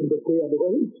even damage the player,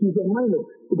 because he's a minor.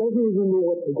 He doesn't even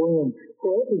know what's going on.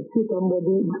 So if you see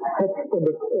somebody hurt in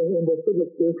the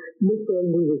field, make sure you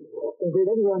lose it. And so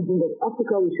that's one thing that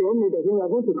Africa, we should all know that when we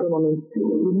are going to tournament,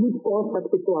 we need all such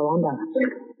people around us.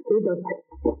 So that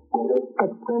at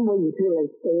some point you feel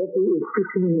like a referee is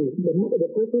pushing you, the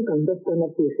person can just turn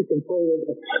up to a seat and tell you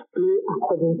that play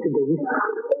according to the risk.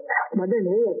 But then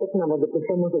when we are talking about the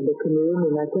performance of the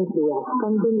Cameroon, and I think we are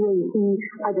standing where you see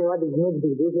Adewale is not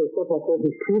the way so far for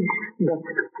his food that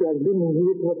he has been in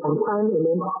Europe for some time, and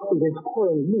then he is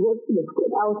scoring. He was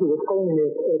out, he was scoring in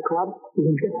a club,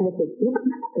 he just not a stick,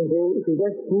 and so he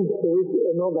just needs to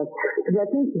and all that. And I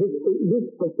think this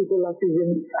particular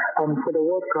season for the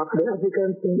World Cup, the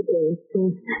African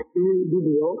teams really did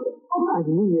well. As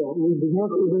usual, we did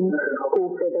not even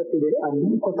go further to the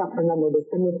quarterfinal or the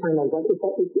semi-final, but it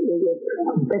was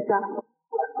better.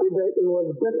 It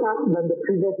was better than the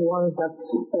previous ones that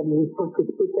we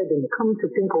participated in. Come to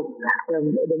think of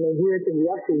the Nigerian team, we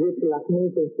have to wait till last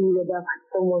minute to see whether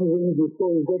someone wins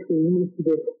before we get to use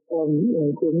the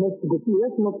next bit.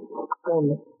 Let's not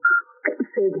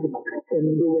say that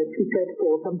they were cheated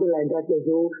or something like that.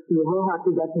 So you're not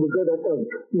happy that we got it on.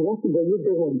 You want to get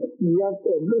the one. You have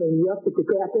to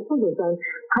prepare at a point in time.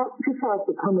 FIFA has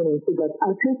to come in and say that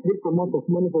I think this amount of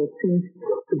money for teams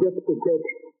to get prepared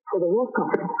for the World Cup,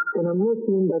 and I'm not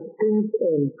seeing that things,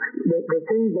 the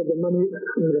things that the money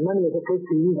is supposed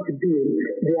to use to do,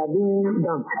 they are being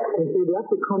done. And so they have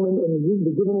to come in and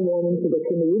be giving warning to the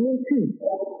Cameroonian team.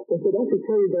 And so that's to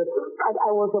tell you that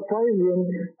I was surprised when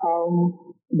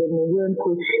the Nigerian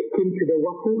coach came to the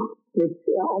Wafu. It's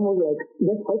almost like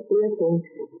just 5 players from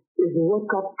his World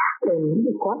Cup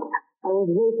squad. I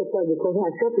was very surprised because I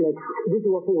felt like this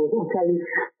Wafu was actually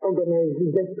organized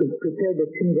just to prepare the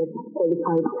team that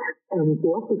qualified to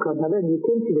Africa. But then we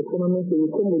came to the tournament, so we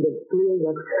came with the players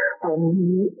that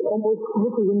almost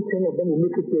not even 10 of them will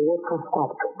make it to the World Cup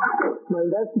squad. Well,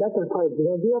 that's aside.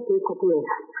 Nigeria played a couple of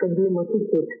friendly matches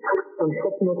with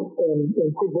top-notch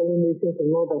footballing nations and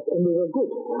all that, and they were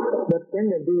good. But then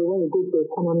the day when we go to a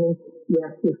tournament,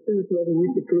 the spirit where we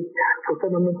used to play for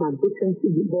tournaments are different to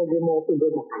the ball game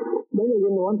altogether. Then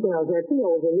again, one thing I think I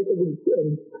was a little bit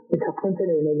disappointed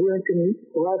in the Nigerian team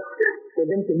was for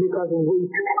them to make us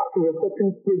wait to a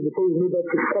certain stage before we made us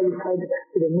to qualify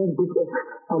to the next bit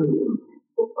of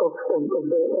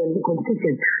the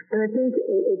competition. And I think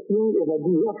it's really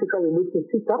overdue. Africa will need to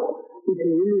sit up if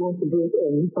we really want to do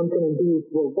something and do it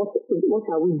well. What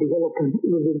are we developing?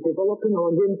 We've been developing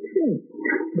our game since,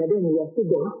 but then we are still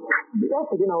there.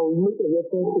 Once again, I will make a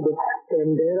reference to the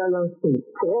Netherlands team.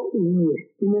 For years,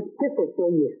 in a space of 4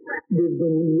 years, they've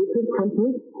been European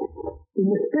champions. In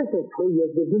a space of 4 years,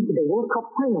 they've been to the World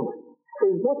Cup final. So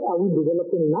what are we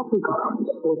developing in Africa?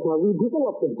 What are we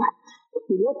developing?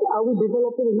 What are we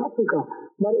developing in Africa?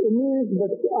 But it means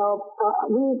that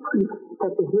we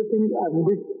participating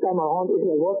this time around in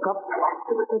the World Cup.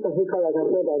 South Africa, like I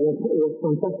said, was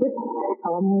fantastic.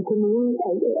 I'm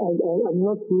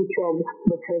not too sure,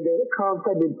 but the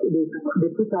character they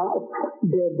put out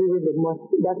there during the match,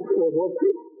 that was what.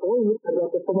 When you look at their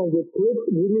performance, they played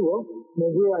really well.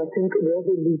 Nigeria, I think, they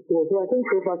also did so. So I think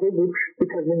so far, it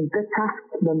has been better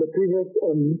than the previous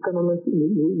tournaments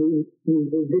we've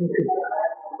been to.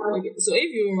 Okay, so if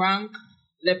you rank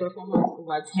the performance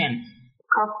over 10,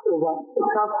 CAF over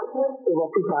FIFA,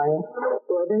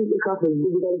 so I think CAF is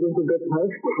basically going to get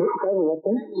 5 over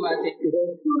 10. over 10.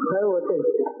 Because 5 over 10.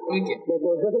 Okay.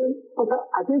 But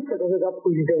I think South Africa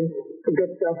pushed them to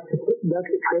get that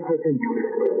 5 over 10.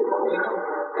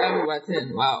 5 over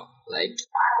 10. Wow. Like,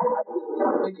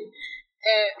 okay.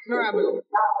 Norabel,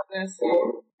 let's see.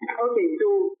 Okay, so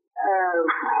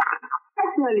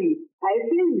personally, I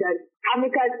think that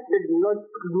Africa did not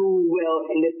do well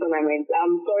in this tournament.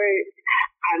 I'm sorry,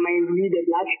 I might be the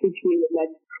black speech here,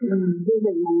 but this is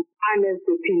my honest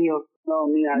opinion. No,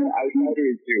 me, I start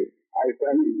with you. If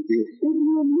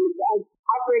you look at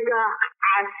Africa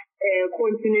as a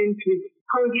continent with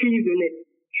countries in it,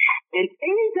 and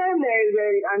anytime there is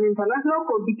an international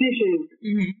competition,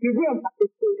 you go and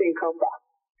participate in Cup.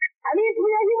 I mean, we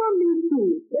are human beings too.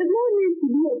 There's no need to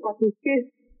be a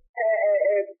participation,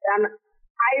 an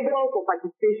idol for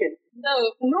participation.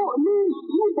 No,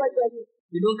 Nobody.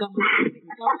 you don't come.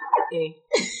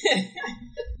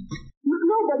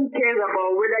 Nobody cares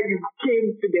about whether you came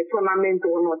to the tournament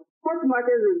or not. What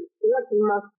matters is what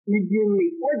did you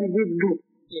make? What did you do?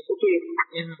 Yeah. Okay.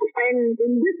 Yeah. And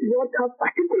in this World Cup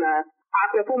particular, our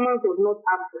performance was not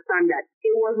up to standard.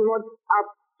 It was not up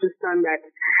to standard.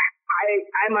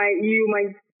 You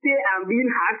might say I'm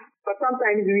being harsh, but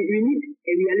sometimes we need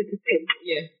a reality check.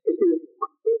 Yeah. Okay.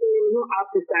 It was not up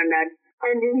to standard.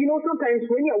 And sometimes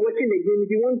when you're watching the game,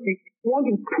 you want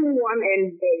to pull one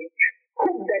and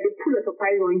hope that they pull a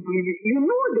surprise on you. You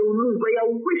know they will lose, but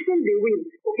you're wishing they win.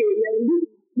 Okay,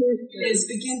 They're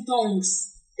speaking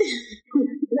tongues.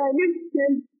 And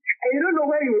you don't know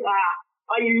where you are.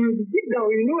 Or you sit down,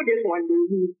 you know this one they will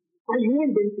lose. But you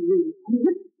want them to win.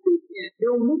 They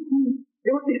will make you, they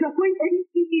will disappoint, and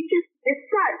it's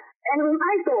sad. And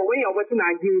I saw when you're watching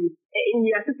our game, and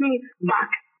you're sitting back,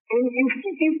 and you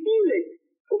feel it.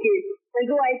 Okay, and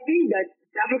so I think that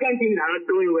the African teams are not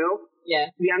doing well. Yeah.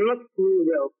 We are not doing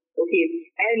well. Okay,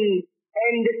 and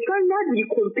the standard we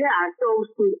compare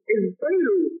ourselves to is very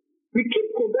low. We keep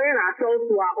comparing ourselves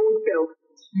to our own selves.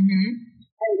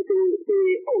 And to say,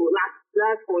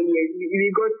 last 4 years,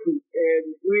 we got to,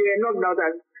 we were knocked out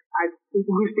at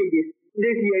group stages.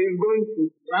 This year is going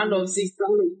to round of 6.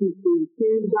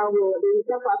 Change downward. They will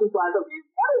start passing to ourselves.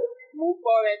 Move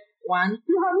forward. 1.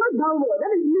 You have not done well.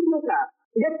 That is mediocre.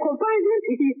 The comparison,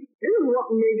 this is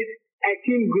what makes a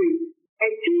team great. A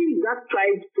team that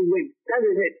strives to win. That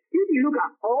is it. If you look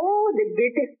at all the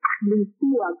greatest athletes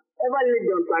who have ever lived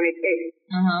on planet Earth,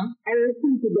 and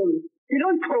listen to them, they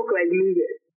don't talk like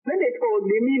losers. When they talk,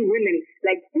 they mean winning.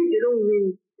 Like, if they don't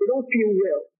win, they don't feel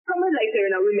well. Someone like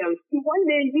Serena Williams, one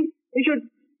day you should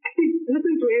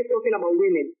listen to her talking about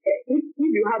winning. If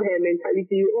you have her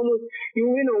mentality, you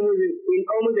win almost in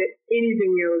almost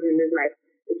anything else in this life.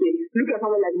 Okay, look at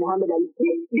someone like Muhammad Ali.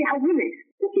 They are winners.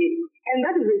 Okay, and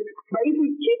that is it. But if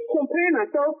we keep comparing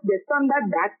ourselves to the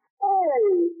standard that,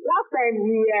 last time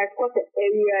we had the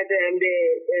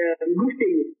group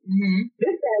stage.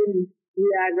 This time we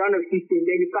had round of 16,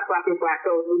 then we pack up for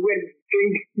ourselves, we went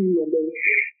drink tea and then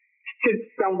sit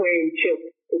somewhere and chill.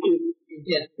 Okay.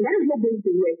 Yeah. That is not going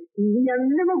to work. We are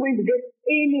never going to get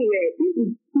anywhere if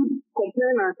we keep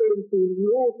comparing ourselves to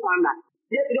no standard.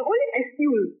 The only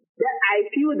excuse that I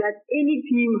feel that any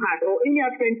team has or any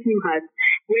African team has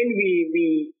when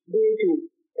we go to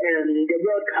the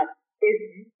World Cup is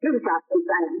this is our first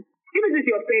time. If it is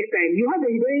your first time, you have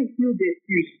a very huge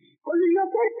excuse. Because it's your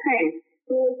first time.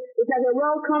 So it's like a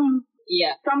welcome,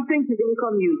 something to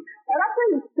welcome you. And after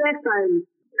the first time,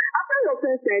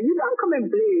 you can't come and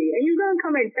play, and you can't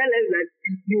come and tell us that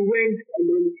you went and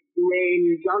then you were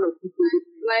in round of people.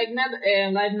 Like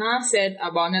Nan said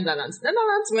about Netherlands.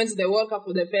 Netherlands went to the World Cup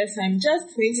for the first time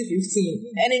just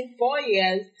 2015, and in 4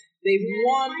 years they've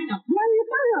won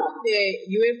the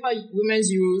UEFA Women's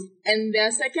Euros, and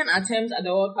their second attempt at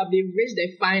the World Cup they've reached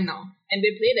the final, and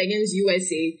they played against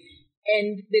USA,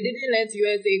 and they didn't let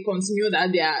USA continue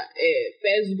that their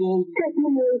first goal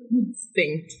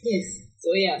thing. Yes. So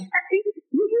yeah. I think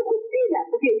you could see that.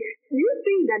 Okay, do you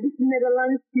think that this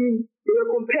Netherlands team, they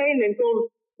were comparing themselves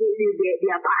to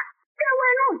their past? Yeah, why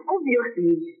not?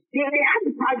 Obviously. They had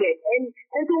the target. And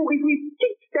so if we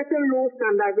keep setting low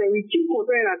standards and we keep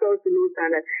comparing ourselves to low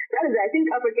standards, that is, I think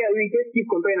Africa, we just keep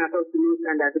comparing ourselves to low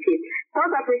standards. Okay,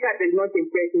 South Africa does not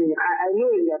impress me. I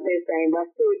know it's their first time, but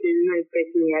still it does not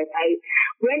impress me.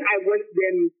 When I watched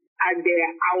them at their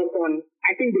Alcon,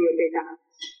 I think they were better.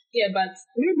 Yeah, but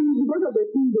maybe because of the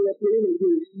team they were playing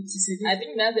against. I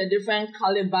think that's a different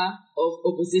caliber of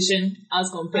opposition as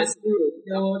compared to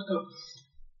the World Cup.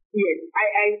 Yes,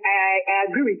 I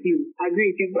agree with you.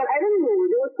 But I don't know,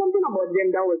 there was something about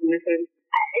them that was missing.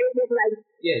 It was like,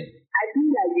 I think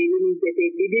that they didn't get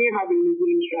it. They didn't have any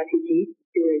game strategy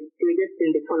to just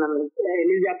in the tournament.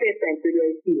 And it's their first time to do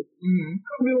it.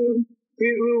 We will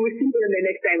see them the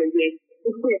next time again.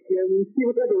 We'll see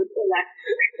what they will tell us.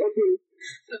 Okay.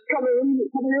 Cameroon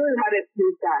had a slow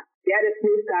start. They had a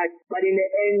slow start, but in the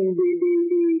end,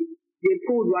 they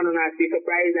pulled one on us. They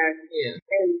surprised us. Yeah.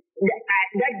 And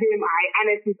that game, I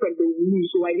honestly thought they would lose,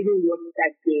 so I didn't watch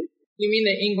that game. You mean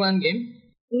the England game?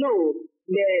 No,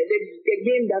 the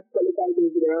game that qualified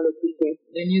into the round of 16.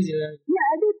 The New Zealand. Yeah,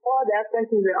 I think all the African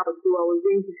teams were out, so I was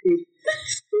going to see.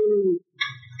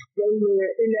 Then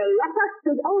in the latter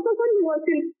stage, I was also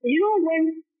watching, when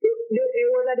it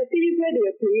was at the series where they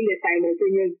were playing the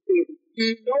simultaneous game.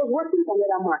 So I was watching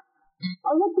another match. I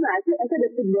was watching, I said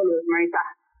the football was nicer.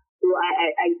 So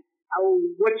I will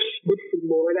watch this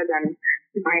football rather than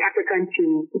my African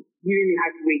team giving me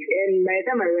heartbreak. And by the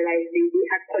time I realized they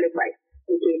had qualified.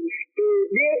 Okay.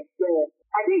 So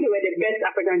I think they were the best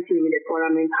African team in the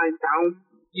tournament, hands down.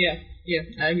 Yeah,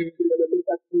 I agree. They were the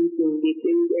best team they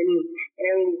played.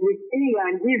 And with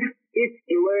England, if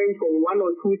they weren't for one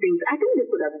or two things, I think they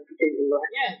could have beaten England.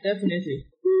 Yeah, definitely.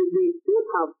 They could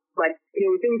have, but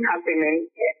things happen. And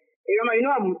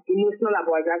I'm emotional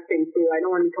about that thing, so I don't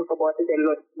want to talk about it a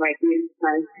lot. My case,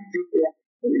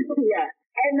 yeah.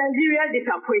 And Nigeria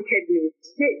disappointed me.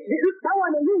 That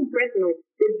one is impressed me.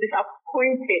 They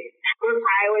disappointed because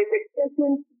I was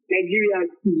expecting Nigeria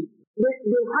to.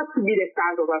 They have to be the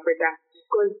stars of Africa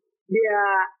because they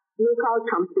are local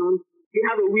champions. They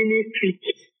have a winning streak.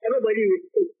 Everybody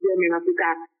respects them in Africa.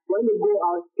 When they go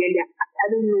out, then I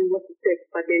don't know what to say,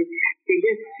 but then they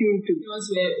just seem to. Because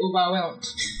we're overwhelmed.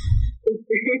 They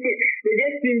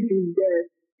just seem to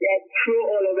throw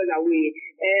all of us away.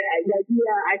 And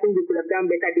Nigeria, I think they could have done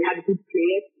better. They had good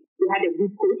players. They had a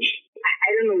good coach.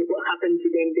 I don't know what happened to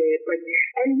them there,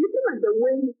 and looking at the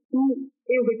way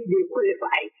in which they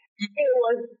qualified, it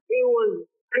was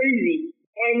crazy.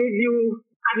 And if you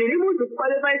have been able to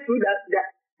qualify through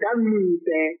that move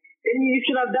there, then you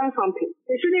should have done something.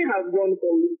 They shouldn't have gone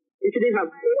for it. They shouldn't have.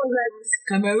 It was like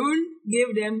Cameroon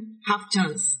gave them half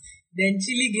chance. Then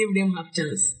Chile gave them half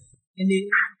chance. And they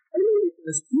that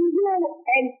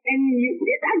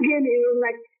game, it was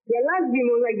like the last game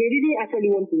was like they didn't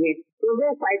actually want to win. They were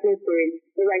very fighting for it.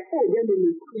 They were like,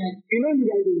 gentlemen, you know you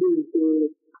guys are doing so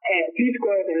please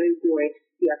score it and let's do it.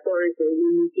 Yeah, sorry for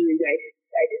losing you guys.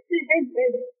 It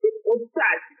was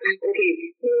sad. Okay,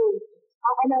 so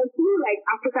and I feel like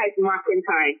Africa is marking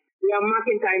time. We are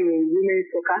marking time in women's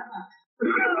soccer.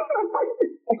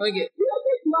 Okay.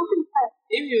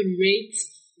 If you rate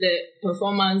the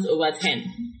performance over 10. 2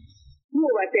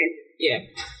 over 10? Yeah.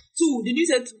 2. Did you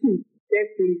say 2? Yes,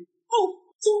 2. Oh,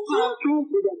 2. 2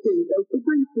 over 10. That's 2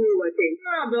 over 10.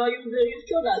 Ah, but you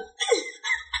showed that.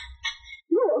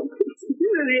 No, this is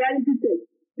a reality check.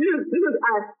 This is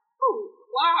us. Oh,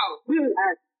 wow. This is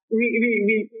us. We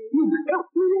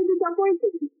were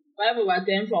disappointed. 5 over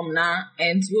 10 from Na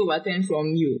and 2 over 10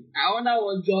 from you. I wonder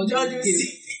what George will give.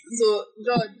 So,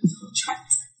 George,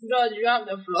 you have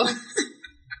the floor.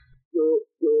 So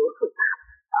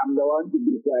I'm the one to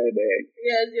decide.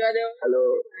 Yes, you are the one.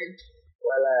 Hello.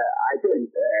 Well, I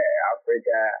think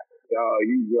Africa, your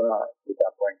usual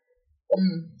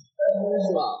disappointment.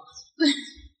 Wow.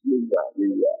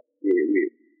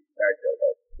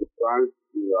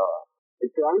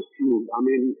 It runs through. I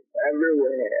mean,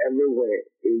 everywhere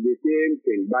is the same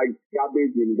thing. Like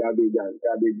garbage in garbage and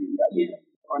garbage in garbage. Yeah.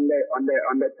 On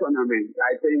the tournament,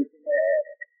 I think.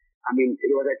 I mean, it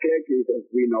was a clear case of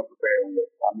being up very well.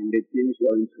 I mean, the teams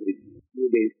went to it 2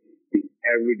 days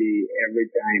every day, every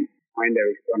time when there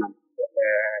is tournament.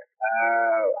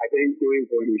 I think going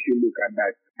forward, we should look at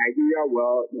that. Nigeria,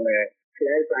 well,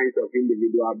 clear signs of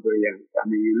individual brilliance. I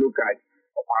mean, you look at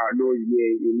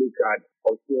Paranoia, you look at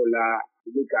Oshola,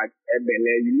 you look at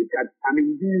Ebele, you look at, I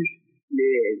mean, these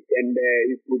players, and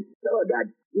you could tell that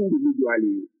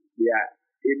individually, they are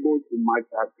able to match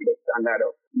up to the standard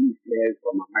of these players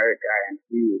from America and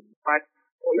EU. But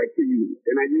collectively,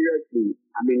 the Nigeria team,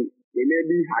 I mean, they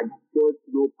maybe had just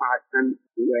no pattern,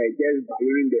 were just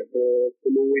ballooning the ball,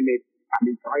 following it, I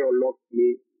mean, try your luck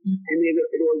play. And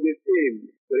it was the same,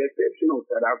 to the exception of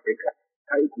South Africa.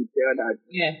 I could tell that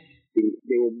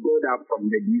they would go up from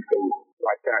the defense to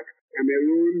attack.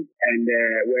 Cameroon and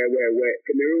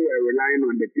Cameroon were relying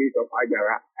on the pace of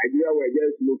Ajara. Nigeria were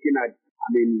just looking at, I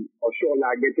mean,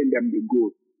 Oshola getting them the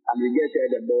goal. I mean, get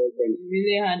the ball. And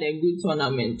really had a good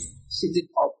tournament. She did.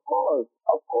 Of course.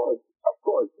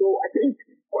 So I think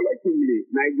collectively,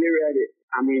 Nigeria,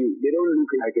 they don't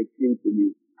look like a team to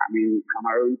me. I mean,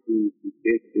 Cameroon to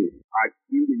this team. But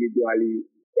individually,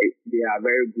 they are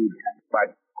very good.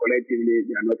 But collectively,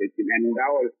 they are not a team. And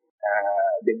that was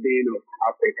the bane of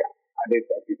Africa at this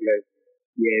particular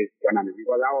year's tournament.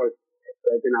 Because I was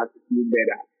expecting us to do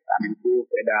better. I mean, go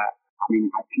further. I mean,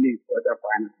 at least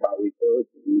quarterfinals. But we thought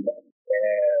to do that.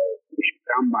 We should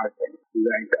come back and do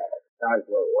like that. That's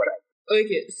what I.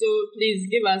 Okay, so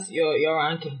please give us your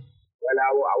ranking. Well,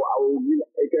 I will give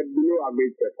it a below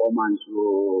average performance, so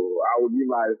I will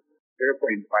give us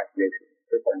 3.5.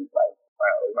 3.5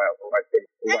 over 10.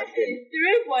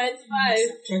 3.5.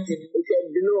 It's a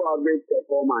below average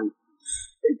performance.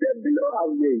 It's a below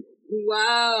average.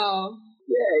 Wow.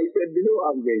 Yeah, it's a below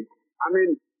average. I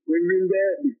mean, we've been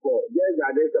there before. Just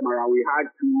at this time around, we had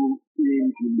 2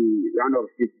 teams in the round of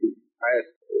 16.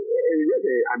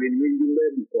 We've been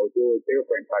there before, so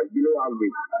 0.5, below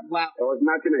average. Wow. There was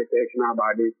nothing exceptional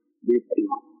about this team.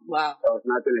 Wow. There was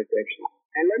nothing exceptional.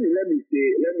 And let me say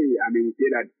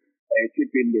that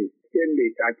Chipinde,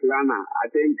 Katlana, I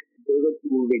think those are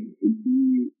proving to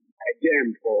be a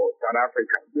gem for South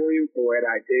Africa. Going forward,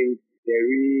 I think they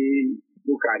really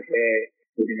look at her.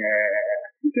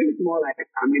 It seems more like,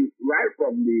 right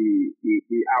from the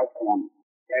outcome,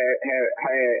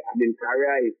 her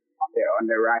career is on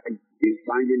the right, is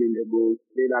banging in the goal,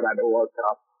 did that at the World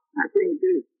Cup. I think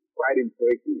this is quite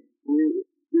impressive. If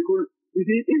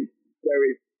there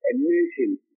is a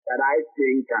nation that I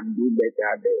think can do better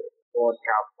at the World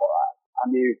Cup for us,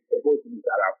 it's supposed to be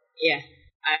South Africa. Yeah.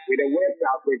 With the West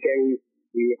Africans,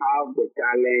 we have the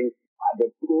talent, the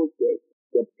process,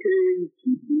 the pain to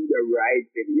do the right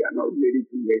thing. We are not ready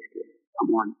to risk it.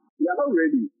 Come on. We are not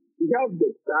ready. We have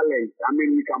the talent.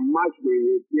 We can match the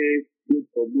Europeans good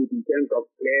for good in terms of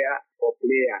player for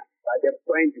player. But the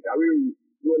point is, are we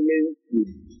willing to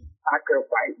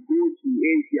sacrifice, go to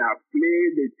Asia,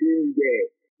 play the team there,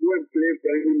 don't play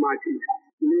friendly matches,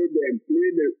 don't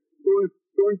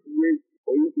wait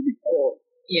for you to be called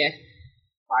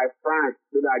by France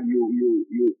so that you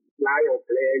fly your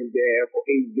players there for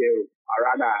 8-0. Or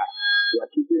rather, you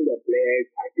are keeping the players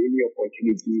at any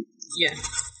opportunity,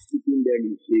 keeping them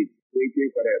in shape, waiting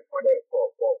for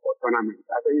tournaments.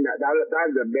 I think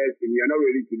that's the best thing. We are not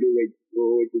ready to do it,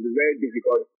 so it will be very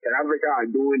difficult. South Africa are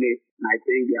doing it, and I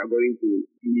think they are going to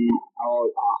see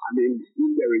if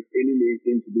there is any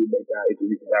nation to do better, it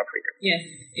will be South Africa. Yeah,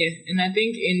 and I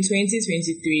think in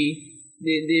 2023,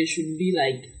 they should be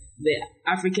like the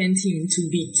African team to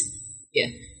beat.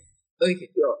 Yeah. Okay.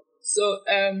 Sure. So,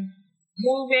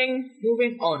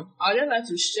 moving on, I'd just like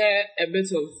to share a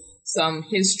bit of some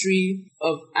history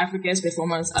of Africa's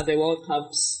performance at the World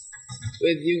Cups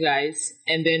with you guys,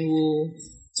 and then we'll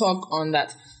talk on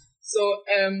that. So,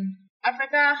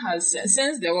 Africa has,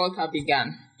 since the World Cup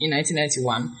began in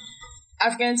 1991,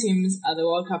 African teams at the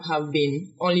World Cup have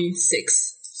been only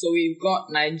 6. So we've got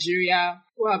Nigeria,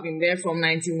 who have been there from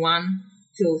 91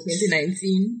 till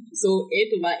 2019. So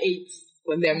 8/8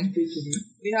 for them.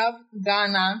 We have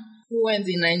Ghana, who went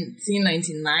in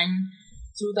 1999,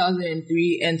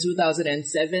 2003, and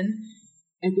 2007.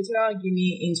 Equatorial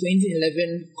Guinea in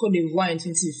 2011, Cote d'Ivoire in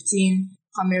 2015,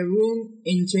 Cameroon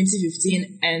in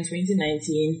 2015 and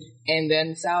 2019, and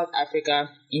then South Africa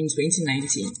in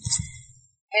 2019.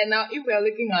 And now, if we are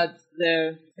looking at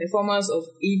the performance of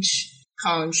each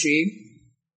country,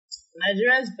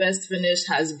 Nigeria's best finish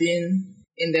has been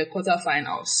in the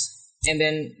quarterfinals. And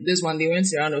then this one, they went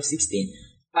to round of 16.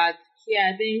 But here,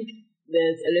 I think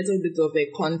there's a little bit of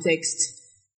a context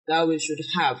that we should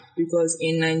have, because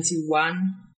in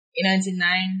 99,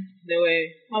 there were,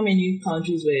 how many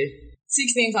countries were?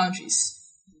 16 countries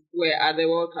were at the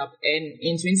World Cup, and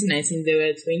in 2019 there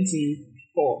were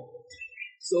 24.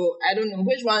 So I don't know,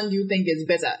 which one do you think is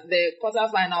better? The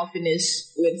quarterfinal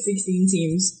finish with 16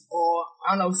 teams, or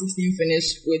round of 16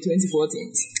 finish with 24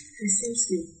 teams?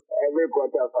 Every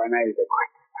quarterfinal is a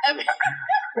match.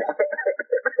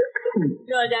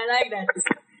 George, I like that.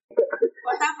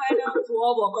 Quarterfinal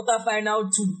 12 or quarterfinal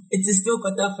 2, it is still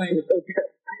quarterfinal.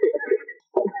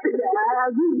 I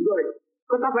agree with God.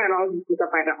 Quarterfinal is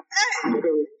quarterfinal.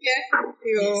 Yeah,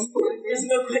 There's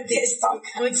no contest.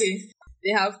 Okay.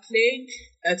 They have played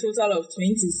a total of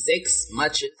 26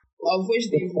 matches, of which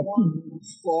they've won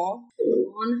 4,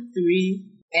 won 3,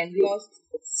 and lost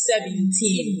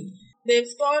 17. They've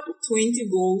scored 20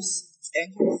 goals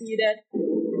and conceded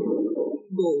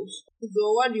goals.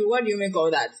 So what do you make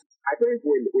of that? I think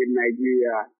with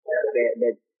Nigeria,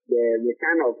 the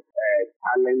kind of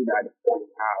talent that they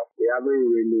have, they haven't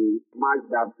really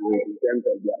matched up with in terms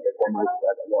of their performance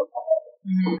at the World Cup.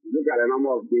 Look at the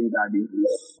number of games that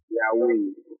they are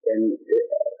winning. And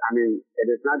I mean, it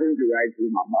is nothing to write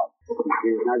home about.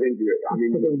 It is nothing to. I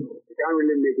mean, you can't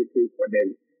really make a case for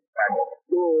them.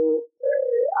 So,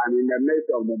 I'm in the midst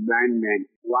of the blind men.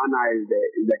 One eye is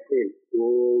the king. So,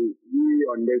 we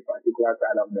on this particular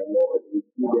side of the world, we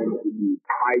see them to be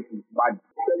mighty. But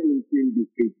 17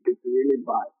 defeats, it's really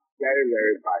bad. Very,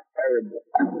 very bad. Terrible.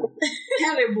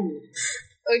 Terrible.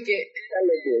 Okay.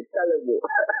 Terrible.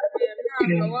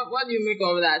 What do you make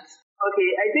of that? Okay,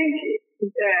 I think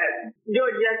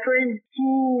George, you're throwing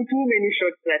too many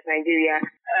shots at Nigeria.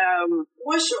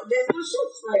 What shot? There's no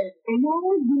shots, right?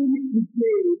 More games to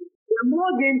play. The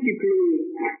more games you play,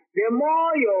 the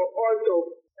more your odds of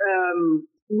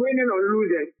winning or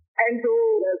losing. And so,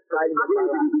 Let's strike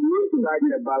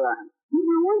the balance. if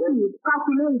you want to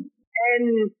calculate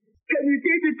and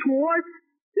communicate it towards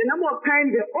the number of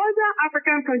times the other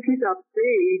African countries have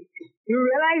played, you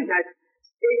realize that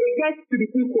it gets to be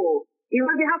equal.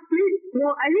 Because they have played,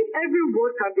 I think every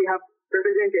World Cup they have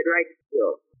represented, right?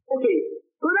 Yeah. Okay,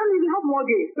 so that means they have more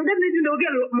games. So definitely they'll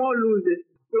get more loses.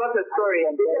 Sorry.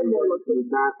 Are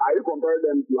you comparing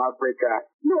them to Africa?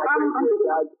 No, I'm talking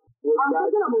about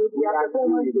their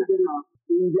performance in general.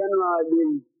 In general,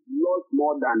 they've lost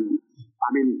more than,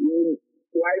 even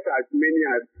twice as many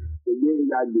as the games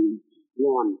that they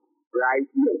won, right?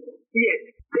 Yes.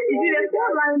 You see, the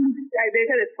scoreline, they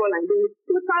said the scoreline, the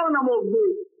total number of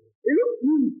goals. They look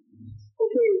good.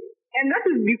 Okay. And that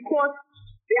is because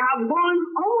they have gone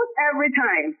almost every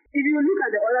time. If you look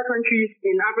at the other countries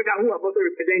in Africa who have also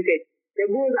represented, the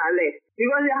goals are less.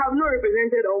 Because they have not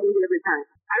represented almost every time.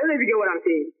 I don't know if you get what I'm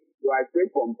saying. We are still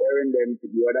comparing them to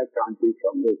the other countries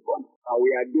from this one.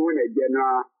 We are doing a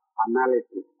general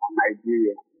analysis on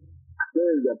Nigeria.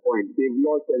 This is the point. They've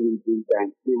lost 17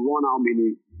 times. They've won how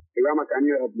many? Irama, can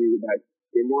you help me with that?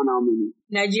 They've won how many?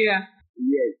 Nigeria.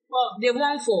 Yes. Well, they've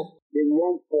won 4. They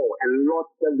won 4 and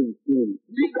lost 17.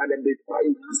 Look at the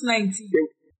disparity. Lost 19.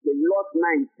 They lost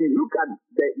 19. Look at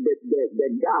the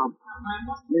gap.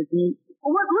 You see?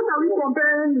 What are we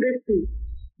comparing this to?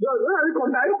 George, what are we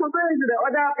comparing? Are you comparing to the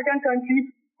other African countries?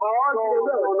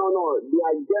 No.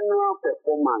 Their general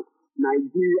performance.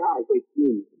 Nigeria as a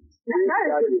team.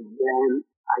 That is won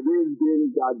against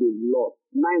games that they lost.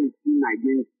 19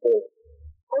 against 4.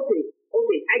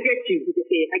 Okay, I get you.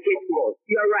 Okay, I get you.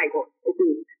 You're right.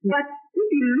 Okay. But if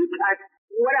you look at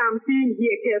what I'm seeing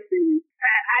here carefully,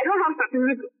 I don't have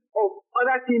statistics of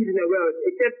other teams in the world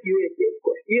except USA, of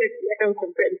course. USA, I can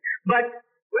compare. But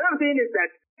what I'm saying is that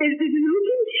it is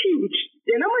looking huge.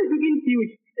 The number is looking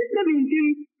huge. The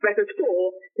 17 versus 4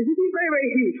 is looking very, very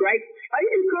huge, right? But if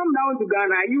you come down to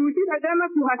Ghana, you will see that Ghana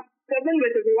still has 7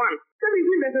 versus 1.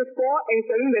 17 versus 4 and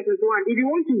 7 versus 1. If you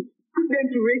want to put them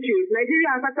to ratios, Nigeria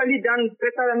has actually done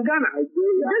better than Ghana. This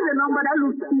is a number that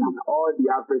looks huge. All the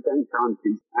African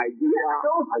countries. Nigeria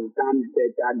has done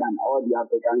better than all the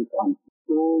African countries.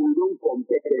 So we don't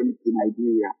compare them to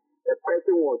Nigeria. The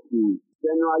person was to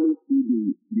generally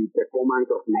see the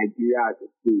performance of Nigeria as a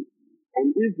team.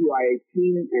 And if you are a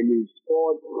team and you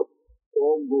scored 4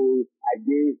 goals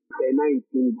against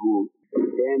 19 goals,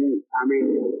 then, I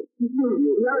mean,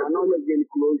 you are not even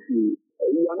close to,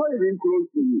 you are not even close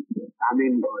to, I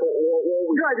mean,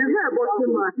 God, it's not a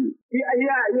boxing match.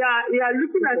 You are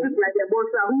looking at it like a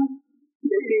boxer who,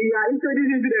 you are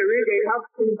introduced into the ring and you have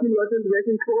 20 losses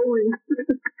versus 4 wins.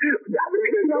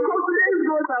 Your confidence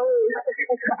goes away.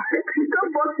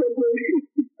 Don't box again.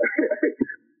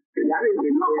 That is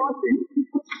not boxing.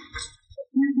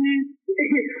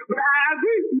 But I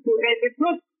agree with you that it's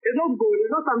not good.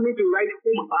 It's not something to write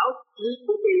home about.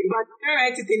 Okay, but I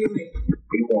write it anyway.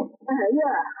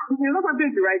 yeah, it's not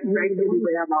something to write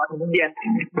anyway about. Yeah,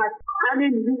 but I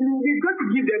mean, we've got to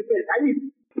give them credit. I mean,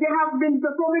 they have been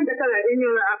performing better than any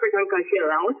other African country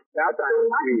around. That's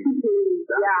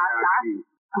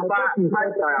I thought you said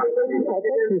if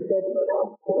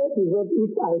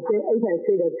I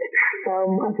say that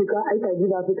Africa, if I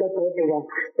give Africa first over,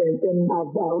 and then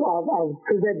I've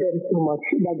favored them too much.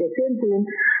 But the same thing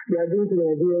they are doing to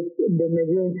the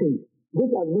Nigerian team.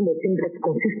 This has been the thing that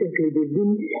consistently they've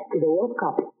been to the World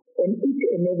Cup. And each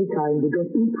and every time they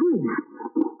don't improve.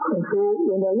 And so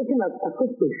when they're looking at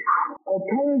statistics,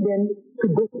 comparing them to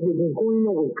those they've been going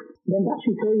away, then that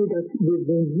should tell you that they've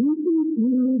been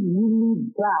really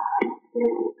bad.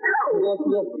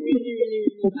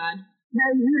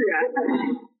 Nigeria.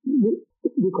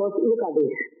 Because look at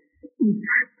this.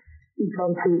 If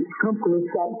I'm to come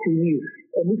closer to you,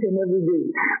 and each and every day,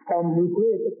 we play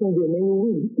a certain game and you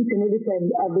win. Each and every time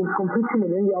I've been competing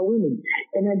and then you are winning.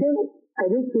 And I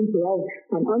don't seem to have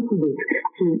an antidote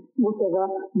to whatever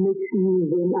makes me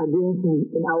win against me.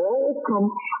 And I will always come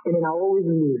and then I will always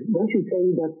lose. That should tell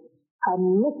you that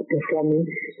I'm not performing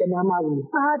and I'm as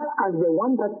bad as the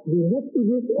one that did not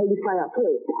even qualify at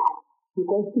all.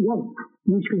 Because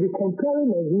you should be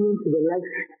comparing Nigerians to the likes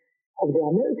of the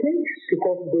Americans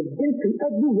because they've been to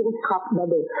every World Cup that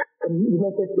the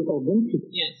United States have been to.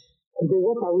 Yes. And so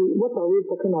what are we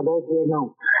talking about here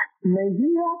now?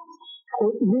 Nigeria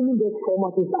winning this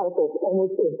format is out of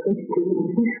almost 20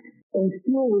 and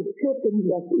still we still think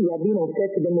that we are being unfair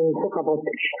to them when we talk about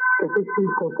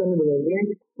statistics concerning the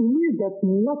Nigerians. It means that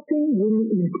nothing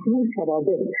really improves about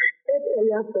them. Ed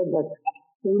earlier said that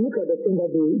when you look at the thing that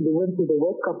they went to the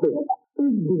World Cup with,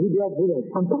 individual brilliance,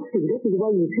 fantastic. That is why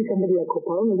you see somebody like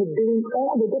Koparone doing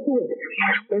all the dirty work.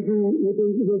 When you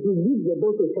give the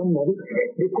ball to somebody,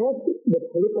 because the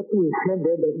telepathy is not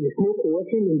there, there is no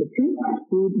coercion in the team,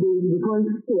 they become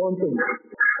one thing.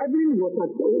 Everyone was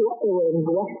at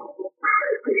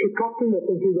she captained the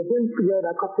country, the same player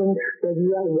that captained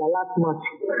Nigeria in their last match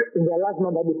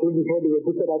that they played before they were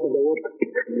put out of the World Cup.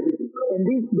 And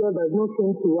this girl does not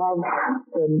seem to have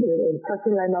a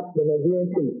starting lineup the Nigerian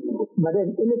team. But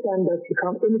then anytime that she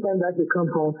comes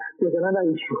home, there's another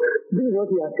issue. This is what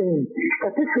we are saying.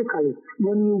 Statistically,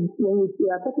 when we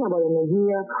are talking about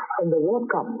Nigeria and the World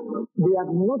Cup, they have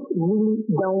not really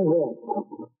done well.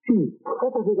 See,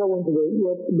 South Africa went to the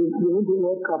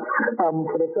World Cup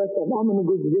for the first time. How many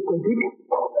goals did they compete?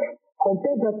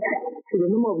 Compare that to the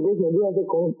number of goals Nigeria they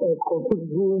compete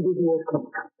during this World Cup.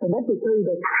 And that will tell you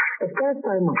that a first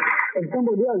timer, if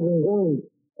somebody has been going,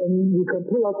 and you can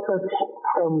pull out such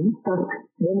stuff,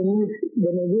 then it means the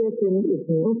Nigeria team is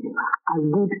not as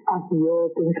good as your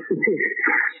thing to say.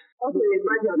 Okay,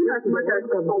 can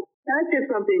I say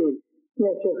something?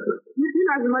 Yes, sure.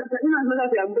 As much as we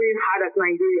are going hard at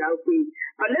Nigeria, okay,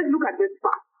 but let's look at this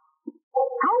fact.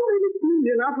 How many teams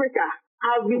in Africa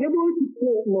have been able to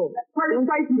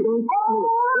qualify to the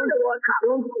World Cup?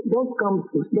 Don't come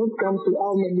to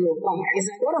how many of them.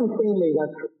 Exactly. What I'm saying is that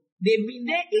they've been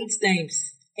there 8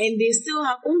 times and they still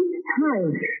have 8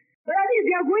 times. But I think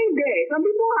they are going there. Some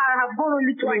people have gone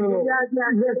only twice. No. They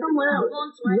are somewhere else.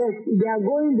 Yes, they are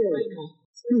going there.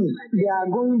 They are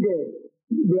going there.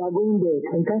 They are going there.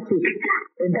 Fantastic.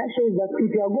 And that shows that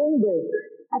if you are going there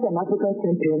as an African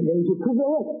champion, then you should prove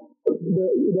your worth.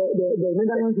 The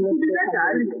Netherlands went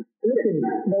there. Listen,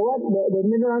 the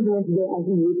Netherlands went there as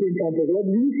the European champions. What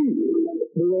do you see?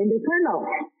 They were in the final.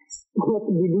 What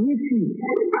did we see?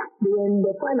 They were in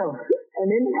the final. And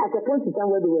then at a point in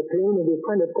time where they were playing, and they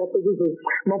find the strategies is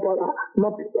not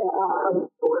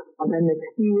an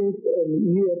experienced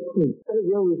US team. That is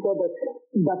when we saw that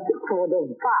for the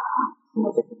VAR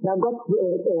that got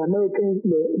the Americans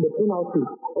the penalty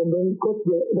and then got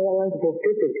the Netherlands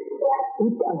frustrated.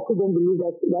 Which I still don't believe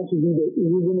that should be the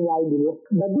reason why they lost.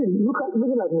 But then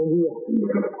looking at Nigeria,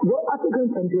 the African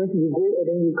champions you go and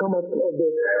then you come out of the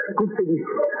group stages,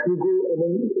 you go and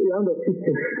then round of 16,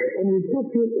 and you still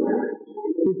feel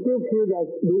we still feel that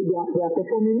they are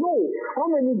performing. No, how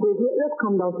many goals? Let's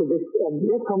come down to this.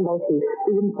 Let's come down to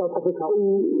even South Africa,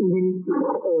 who even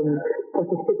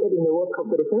participated in the World Cup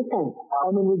for the first time. How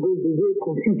many goals did they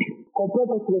concede compared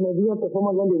to the Nigerian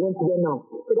performance when they went to there now?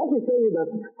 So that should tell you that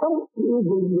some who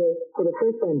go there for the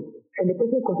first time and the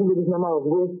person conceded this number of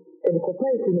goals and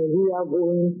compare it to Nigeria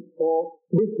going for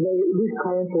this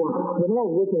current one. The number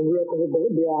of goals Nigeria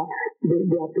they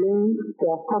are playing, they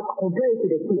are stuck compared to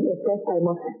the first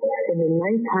timer and the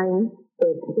 9-time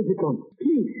participant.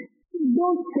 Please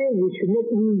don't say we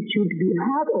should be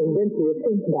hard on them to the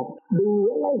sense that they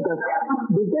realize that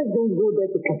they just don't go there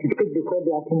to participate because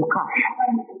they are from cash.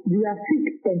 We are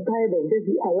sick and tired of just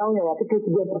allowing our people to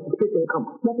go and participate in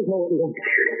camp. That is not what we want.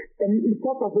 And in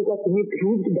South Africa to me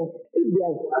proved that if they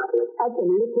have had a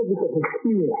little bit of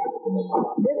experience,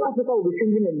 then Africa will be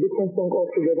singing a different song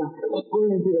altogether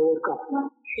going into the World Cup.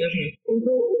 And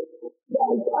so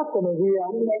after Nigeria,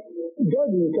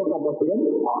 George will talk about them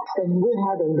and go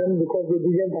hard on them because they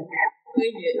deserve that.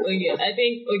 Okay. I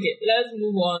think, let's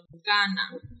move on.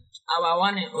 Ghana, our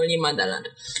one and only motherland.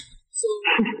 So,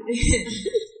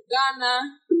 Ghana,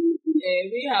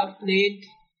 we have played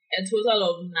a total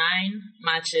of 9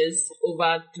 matches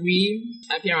over 3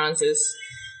 appearances.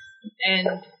 And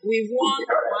we've won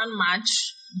 1 match,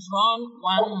 drawn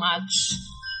 1 match,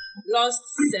 lost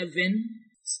 7,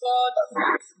 scored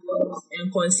 6 goals,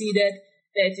 and conceded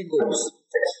 30 goals.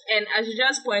 And I should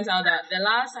just point out that the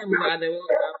last time we were at the World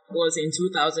Cup was in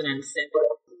 2007.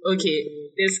 Okay,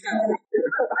 discuss.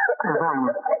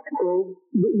 So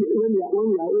when we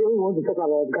want to talk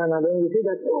about Ghana, then we say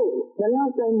that, the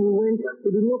last time we went, we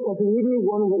did not continue, we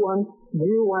won 1,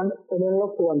 drew 1, and then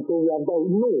lost 1. So we are down.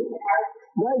 No.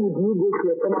 Why would you go to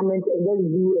a tournament and then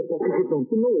be a participant?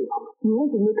 No. You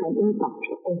want to make an impact.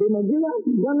 And then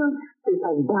Ghana is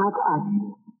as bad as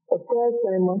a first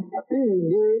timer.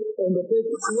 And the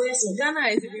West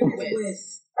Ghana is even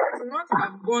worse. To not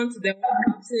have gone to the World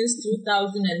Cup since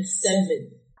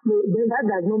 2007. No, then that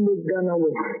does not make Ghana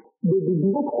worse. They did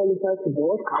not qualify to the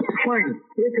World Cup. Fine.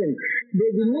 Listen,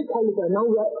 they did not qualify. Now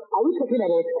are we talking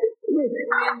about wait.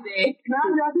 Now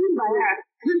you are being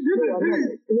biased.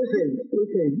 Listen.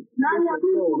 Now you are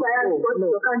being biased because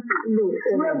your country. No,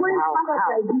 we're going to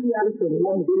Nigeria. Listen,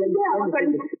 let me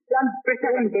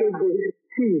say this.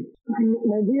 See,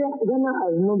 Ghana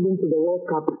has not been to the World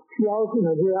Cup. Whilst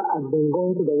Nigeria has been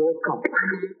going to the World Cup.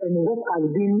 And what has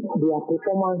been their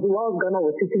performance while Ghana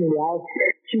was sitting in the house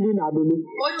chilling our belly.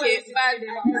 Okay, but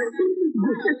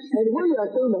and when you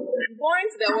are saying that going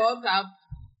to the World Cup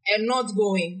and not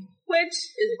going, which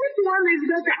one is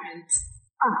better?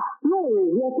 No,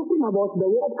 we are talking about the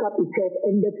World Cup itself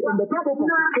and the people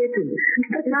participating.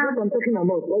 That is what I'm talking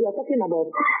about. We are talking about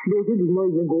those who did not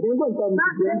even go. Then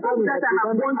tell me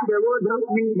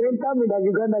that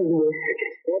Uganda is worse.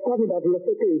 Or tell me that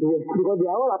Lesotho is worse because they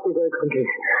are all African countries.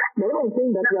 But what I'm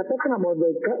saying that we are talking about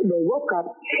the World Cup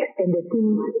and the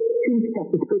teams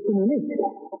participating in it.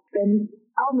 And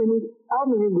how many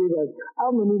times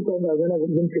have Ghana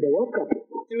been to the World Cup?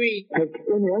 3. Like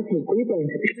when you ask me 3 times,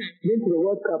 been to the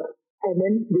World Cup, and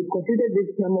then they considered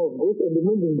this number of goals and they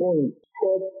made them going.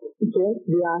 So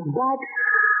they are bad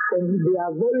and they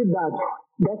are very bad.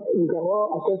 That we can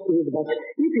all attest to it. But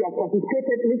if you have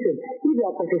participated,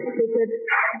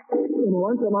 in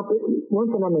one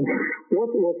tournament,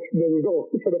 what was the result?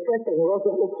 For the first time, we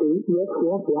also okay, yes, we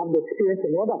want to have the experience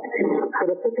and all that. For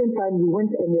the second time, you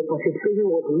went and your participation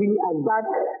was really as bad,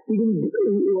 it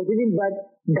was even bad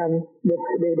than the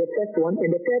first one.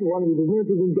 And the third one, we did not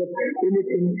even get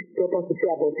anything proper to say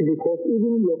about it because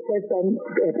even your first time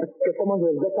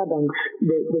performance was better than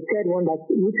the third one,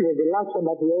 which was the last one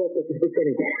that we ever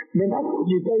participated in. Then that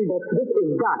you tell you that this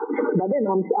is bad. But then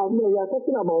we are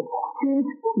talking about teams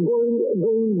going.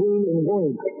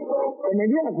 And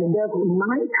Nigeria has been there for 9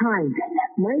 times.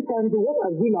 9 times, what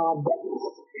has been our best?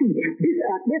 See,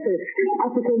 this is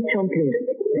African champions.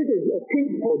 This is a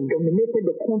team that dominated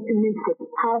the continent for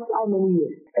past how many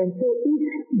years. And so if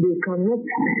they cannot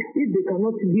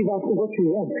give us what we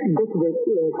want, go to the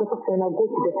quarter final, go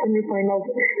to the semi-finals,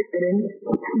 and then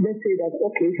let's say that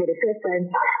okay, for the first time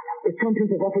the champions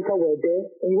of Africa were there,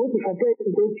 and you want to compare it to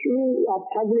those who are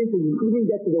struggling to even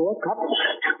get to the World Cup,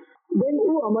 then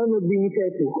who am I not being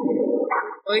fair to?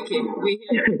 Okay, who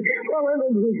am I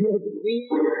not being fair to?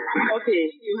 Okay,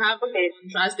 you have a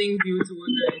contrasting view to what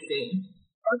I'm saying.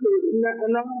 Okay,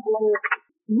 now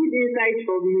good insight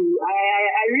from you.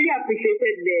 I really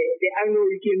appreciated the angle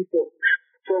you came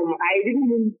from. I didn't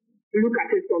even look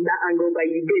at it from that angle, but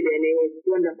you did, and it was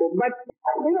wonderful. But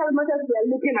I think as much as we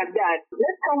are looking at that,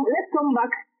 let's come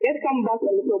back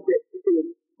a little bit.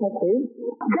 Okay.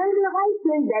 Ghana, I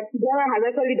think that Ghana has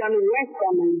actually done worse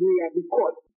than Nigeria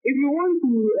because if you want to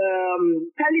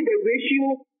tally the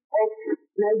ratio of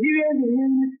Nigeria's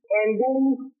wins and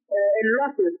goals and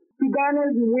losses to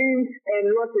Ghana's wins and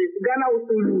losses, Ghana will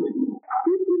still lose.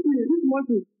 This want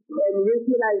to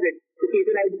rationalize it, okay,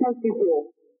 so that it becomes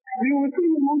equal. We will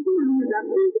still lose that.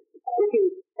 Okay,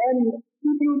 and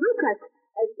if you look at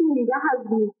a thing that has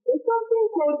been something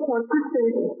called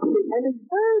consistency, and it's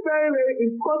very, very, very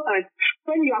important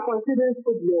when you are considering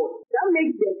football. That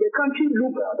makes the country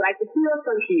look like a serious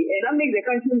country, and that makes the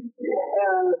country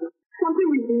something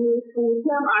we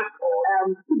term as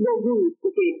football rules.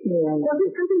 Okay,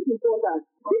 consistency is important.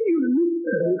 If you look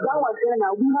that was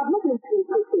Ghana, we have not been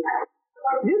consistent.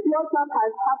 This World Cup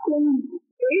has happened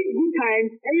 8 good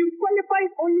times, and you qualify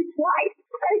only twice.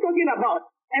 What are you talking about?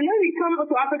 And when we come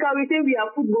to Africa, we say we are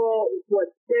football.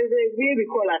 What? There's a way we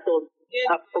call ourselves.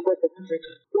 I've forgotten. Just wait.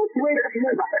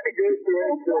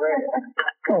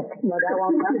 Oh, no, that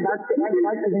one, that's the fact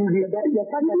that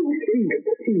see.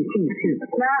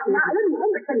 Now,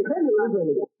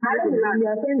 we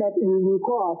are saying that we will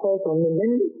call ourselves on, and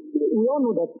then we all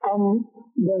know that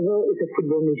Brazil is a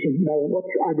football nation. But what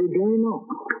are they doing now?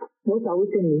 What are we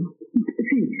saying?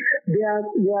 See, there are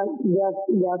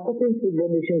certain football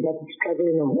nations that are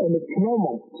struggling now, and it's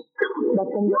normal.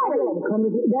 But from the other one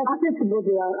coming, there are certain football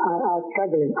players are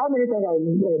struggling. How many times have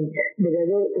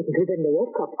Brazil participated in the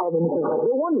World Cup? How many times have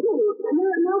they won it?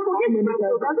 No, forget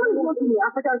Brazil. Brazil is not in the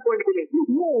African continent.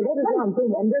 No, that is what I'm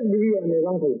saying. I'm just giving you an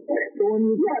example. So when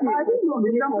you I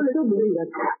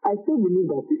still believe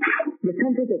that the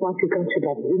countries of Africa should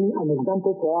have been an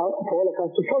example for all of us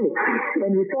to follow.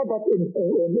 And we saw that in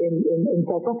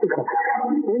South Africa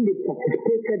when they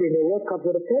participated in the World Cup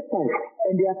for the first time,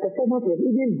 and their performance was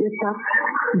even better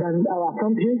than our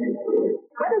countries.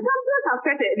 But the countries have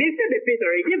set it. They set the pace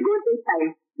already. They've gone this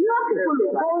time.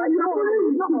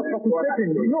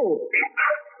 No.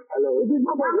 Hello. It is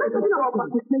not about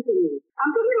participation.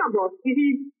 I'm talking about if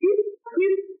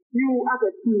you as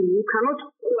a team you cannot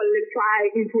qualify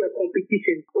into a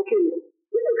competition. Okay.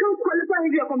 If you can't qualify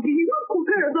into a competition, you don't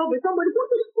compare yourself with somebody who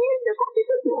is in the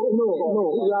competition. No.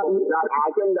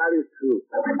 I think that is true.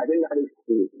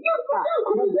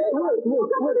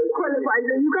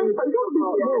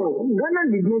 Ghana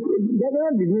did not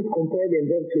compare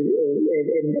themselves to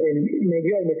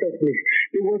Nigeria in the first place.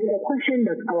 It was a question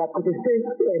that our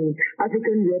participants and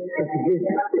African youth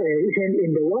participation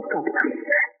in the World Cup.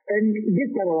 And this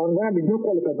time around, Ghana did not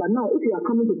qualify. But now, if you are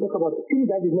coming to talk about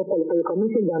teams that did not qualify, you can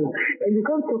mention Ghana. And you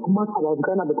can't talk much about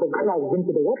Ghana because Ghana has been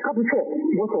to the World Cup before.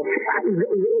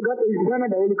 Is Ghana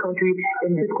the only country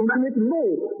in this continent? No.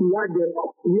 We have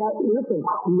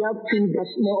teams that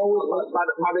not always. But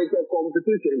it's a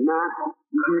competition, man.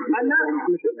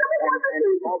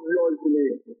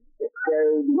 Obviously.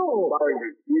 No,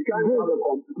 you can't have a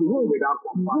competition without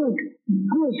good.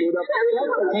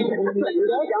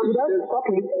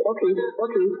 Okay.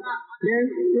 Then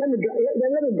let me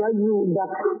drive you back,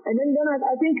 and then I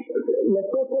think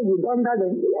Lesotho, Uganda,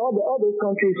 and all those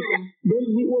countries. Then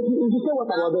you say what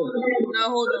about them? Now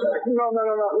hold on. No.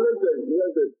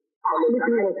 Listen.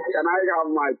 Can I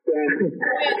have my turn?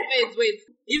 Wait.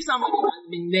 If somebody has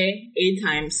been there 8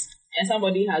 times and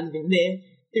somebody has been there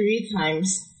 3 times,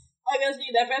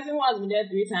 obviously the person who has been there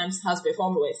 3 times has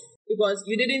performed worse because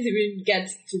you didn't even get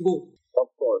to go. Of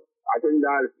course. I think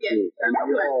that's true. And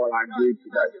we all agree to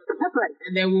that. That's right.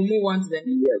 And then we'll move on to the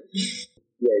next.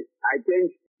 Yes. I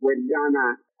think with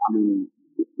Ghana, I mean,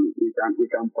 we can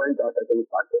point out certain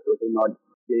factors also not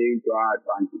playing to our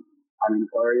advantage. I mean,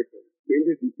 for instance,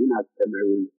 2016 at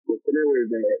Cameroon, we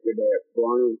finished with the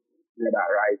bronze medal,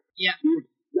 right? Yeah. If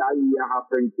that year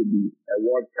happened to be a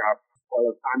World Cup,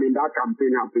 that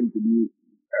campaign happened to be,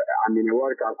 a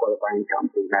World Cup qualifying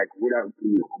campaign, like would have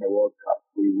been the World Cup.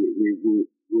 We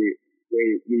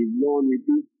won, we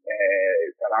beat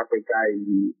South Africa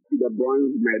in the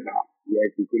bronze medal.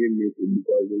 Yes, we couldn't make it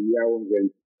because the year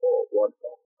wasn't for World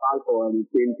Cup. Fast forward, we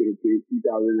came to the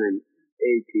 2018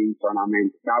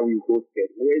 tournament that we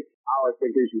hosted, which I was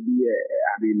thinking should be a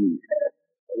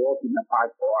walk in the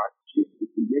park for us to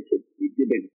make it. We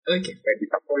didn't. Okay. We're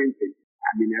disappointed.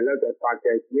 A lot of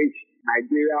factors which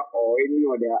Nigeria or any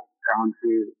other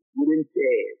country wouldn't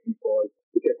care because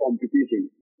it's a competition.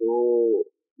 So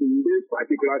in this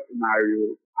particular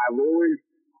scenario, I've always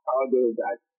thought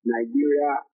that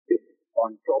Nigeria is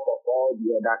on top of all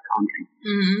the other countries.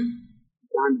 Mm-hmm.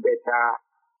 Done better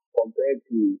compared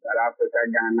to South Africa,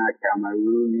 Ghana,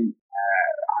 Cameroon.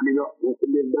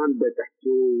 They've done better.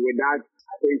 So with that, I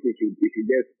think we should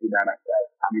just put that aside.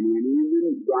 When you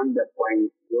even run the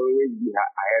points, you always be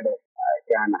ahead of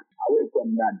Ghana. Away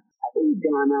from that, I in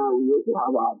Ghana, we also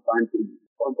have our advantage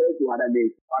compared to other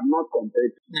nations, but not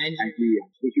compared to Nigeria.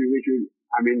 We should,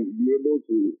 be able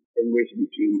to distinguish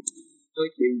between.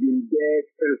 They've been there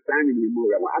since time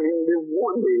immemorial. They've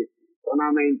won the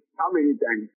tournament how many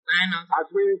times? As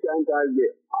many times as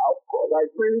they, of course, as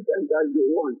many times as they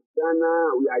won. Ghana,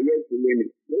 we are yet to win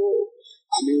it. So,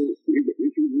 we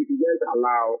should just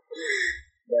allow,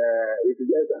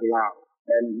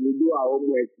 and we do our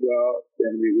homework well,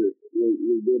 then we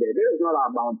do that. This is not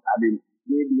about, we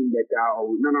being better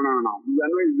or, no. We are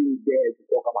not even there to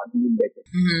talk about being better.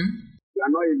 Mm-hmm. We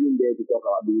are not even there to talk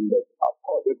about being better. Of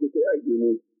course, the Equatorial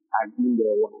Guinea has been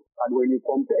there once. But when you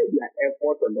compare their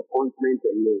efforts on the continent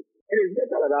alone, it is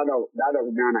better than that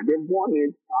of Ghana. They've won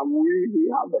it, and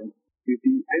we haven't. You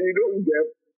see, and you don't get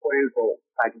points for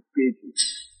participating.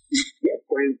 You get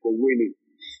points for winning.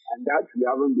 And that we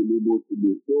haven't been able to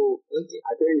do. So,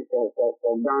 I think for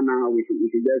Ghana, we should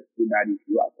just do that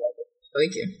issue as well.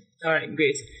 Okay. All right,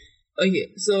 great.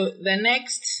 Okay, so the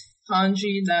next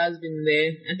country that has been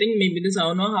there, I think maybe this I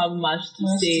will not have much to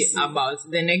say about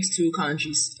the next two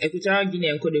countries, Equatorial Guinea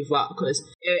and Cote d'Ivoire, because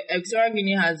Equatorial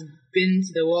Guinea has been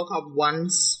to the World Cup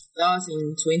once. That was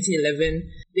in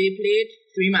 2011. They played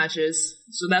 3 matches,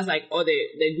 so that's like all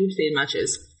the group stage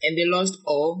matches, and they lost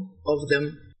all of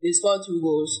them. They scored 2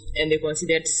 goals and they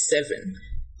conceded 7.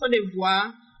 Cote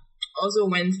d'Ivoire also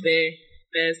went there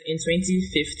first in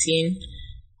 2015,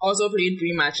 also played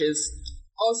 3 matches,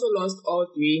 also lost all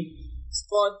 3,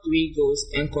 scored 3 goals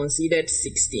and conceded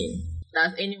 16.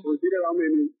 That's any. Consider how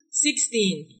many?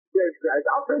 16. Yes, guys.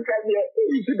 Africa,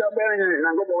 you should have been in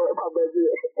Angola.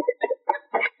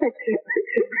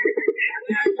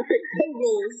 2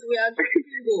 goals. We are 2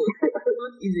 goals.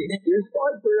 Not easy. You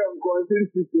scored 3 and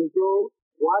conceded 16. So,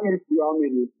 1 is how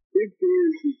many? 15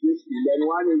 is 16, then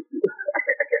 1 is.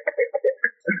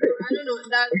 I don't know.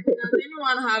 Does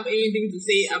anyone have anything to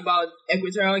say about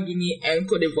Equatorial Guinea and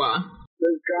Cote d'Ivoire?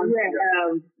 Let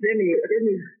me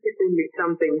get in with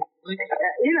something.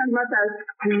 In as much as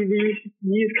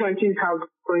these countries have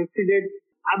considered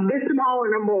abysmal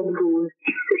number of goals.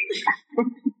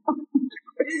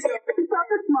 It's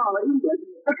abysmal. You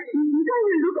can't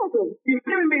even look at it. You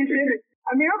can't even say it.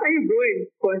 How can you go in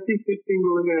for 16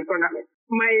 goals in a tournament?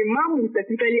 My mom will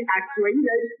specifically ask when you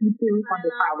guys sleeping on the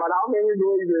car, but how many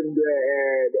goals in the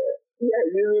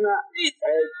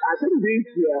I think this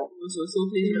year. So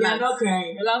please, we are not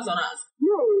crying. Relax on us.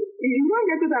 No, you don't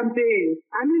get what I'm saying.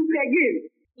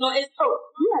 Again. No, it's not.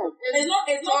 Yes. It's not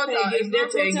per game. It's not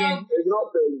per game. It's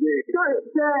not per game. So,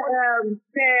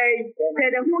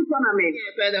 the whole tournament.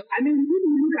 Yeah, if you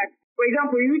look at, for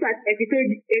example, you look at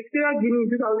Equatorial Guinea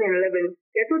in 2011,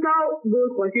 the total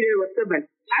goals considered was 7.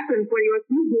 As in for your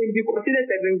 2 games, you considered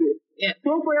 7 goals. Yeah.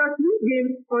 So for your 2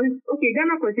 games,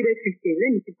 Ghana considered 16.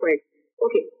 Let me keep quiet.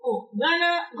 Okay. Oh,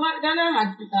 Ghana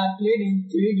had played in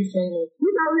 3 different games.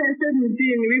 2017,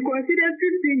 we considered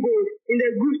 15 goals in the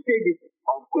group stages.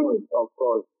 Of course. So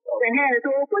Cote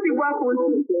d'Ivoire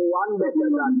considered one better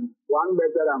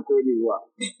than Cote d'Ivoire.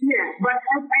 Yeah, but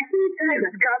I think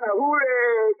that Ghana, Ghana,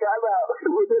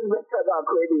 we did better than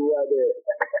Cote d'Ivoire there.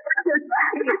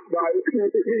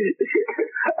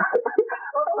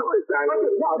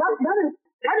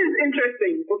 That is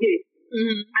interesting. Okay.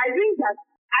 Mm-hmm. I think that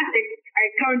as a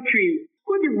country,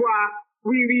 Cote d'Ivoire,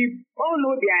 we all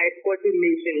know they are a sporting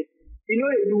nation. They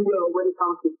do well when it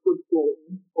comes to football.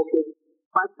 Okay.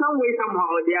 But some way,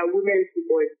 somehow, their women's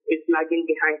football is lagging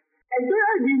behind. And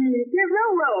they're very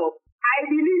well. I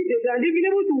believe they've been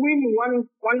able to win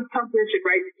one championship,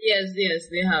 right? Yes,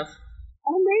 they have.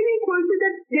 And they've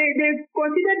considered less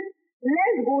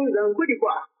goals than Cote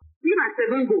d'Ivoire. Even at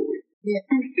 7 goals. Yeah.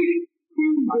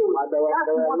 15 goals. But there were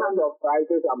a lot of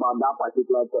prices about that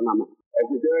particular tournament.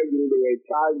 Equatorial Guinea, they were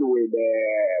charged with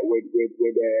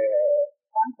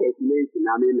speculation.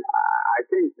 I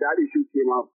think that issue came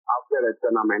up after the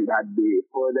tournament that they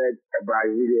voted a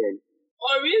Brazilian.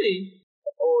 Oh, really?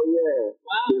 Oh, yeah.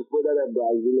 Wow. They voted a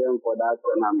Brazilian for that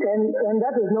tournament. And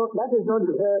that is not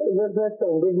the first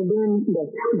time they've been doing that.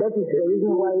 That is the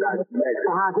reason why.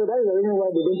 So that is the reason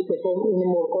why they don't perform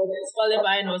anymore. It's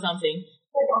qualifying or something.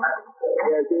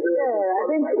 I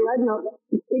think right now,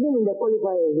 even in the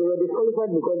qualifiers, they were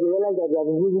disqualified because they realized that they have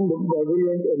been using the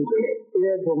Brazilians and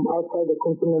players from outside the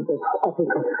continent of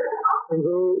Africa. And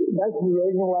so that's the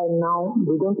reason why now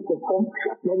they don't perform.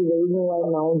 That is the reason why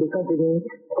now they can't even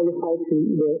qualify to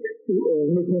the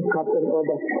Nations Cup and all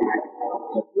that.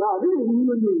 Wow, this is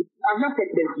new. I've not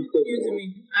heard them before. Excuse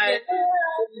me.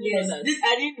 Yes, this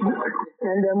I didn't know.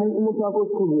 And the Mutmako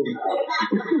Studio.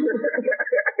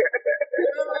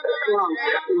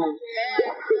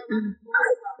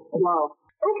 Wow.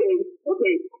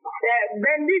 Okay.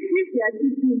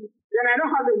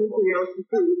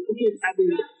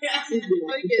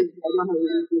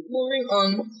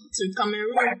 on to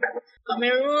Cameroon.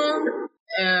 Cameroon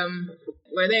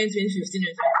were there in 2015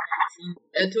 and 2016.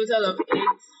 A total of 8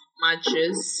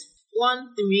 matches.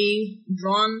 Won 3,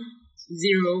 drawn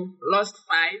 0, lost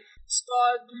 5,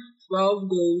 scored 12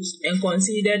 goals and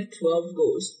conceded 12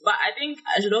 goals. But I think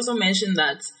I should also mention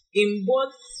that in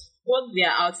both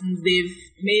their outings, they've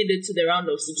made it to the round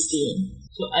of 16.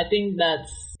 So I think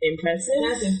that's impressive.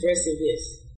 That's impressive,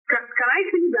 yes. Can I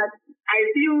say that I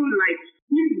feel like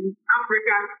if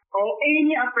Africa or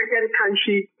any African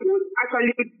country would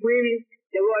actually win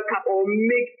the World Cup or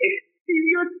make a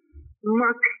serious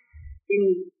mark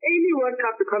in any World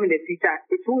Cup to come in the future,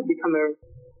 it would be Cameroon.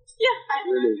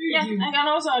 Yeah, I can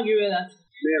also agree with that. It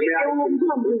will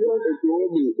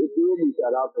be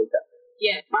South Africa.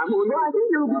 Yeah. No, I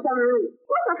think it will be Cameroon.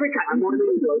 South Africa. I'm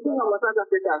only talking about South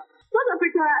Africa. South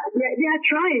Africa, they are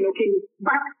trying, okay,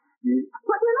 but they're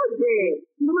not there.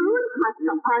 Cameroon has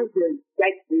surpassed them.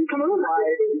 Like, Cameroon has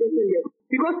there.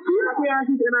 Because 2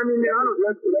 appearances, and I mean,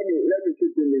 let me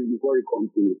chip in this before you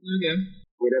continue. Okay.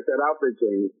 With the South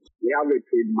Africans, they have a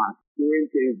trademark, doing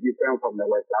things different from the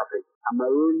West Africa.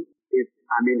 Cameroon is,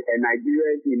 a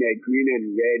Nigerian in a green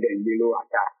and red and yellow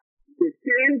attack. The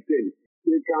same thing.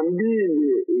 They can be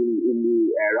in the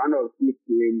round of 16,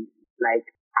 like,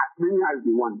 as many as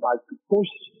they want, but to push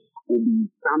will be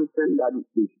something that is,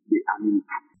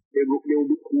 they will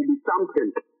be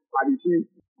something. But you see,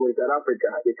 for South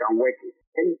Africa, they can work it.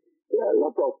 And there are a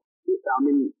lot of, things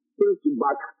to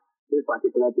back this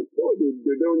particular thing. So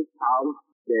they don't have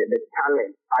the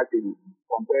talent as in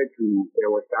compared to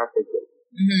West Africa.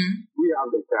 Mm-hmm. We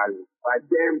have the talent. But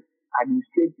them,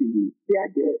 administratively, they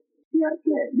are there.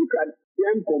 Look at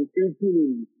them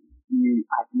competing in the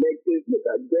athletics, look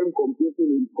at them competing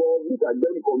in golf, look at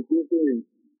them competing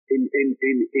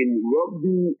in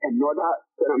rugby and other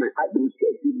tournaments.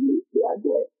 Administratively, they are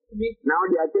there. Now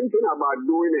they are thinking about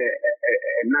doing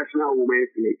a national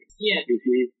women's league. Yeah. You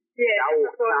see, that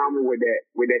will come with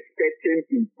a certain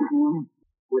improve,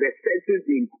 with a certain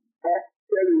thing.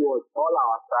 Tell you what, all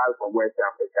our stars from West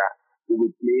Africa will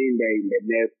be playing there in the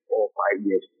next 4 or 5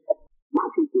 years.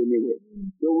 Matches anyway.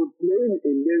 They will play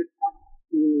in this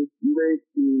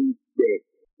USC there.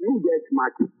 You get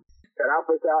matches. South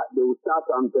Africa, they will start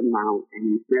something now, and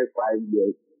in the next 5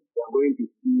 years, we are going to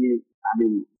see,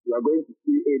 we are going to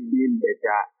see it being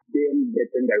better, them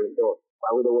getting the results.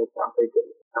 But with the West Africa,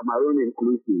 Cameroon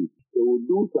inclusive, they will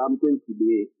do something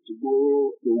today,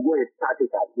 tomorrow, they will go and start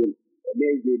it again. The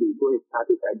next day, they will go and start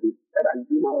it again. That has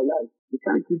been our life. We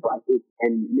can't keep at it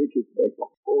and make it better.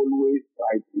 Always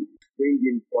try to bring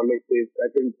in policies,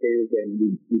 certain things, and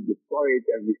we destroy it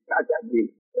and we start again.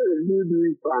 You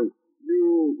doing fun.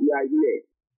 We are here.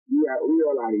 We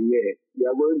all are here. We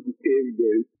are going to save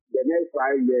this. The next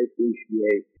 5 years, 6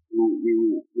 years, we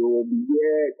will be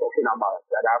here talking about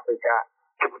South Africa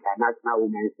and National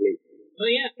Women's League. Oh,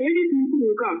 yeah. 2022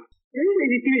 will come.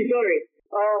 2023, sorry.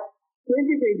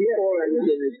 2024 and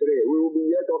 2023. We will be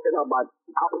here talking about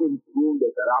how to improve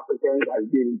the South Africans as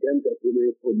being in terms of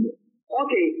football.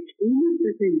 Okay, we need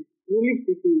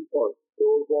to see first. So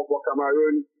for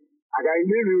Cameroon, I can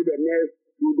give you the next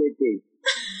 2 decades.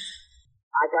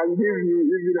 I can give you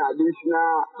even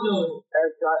additional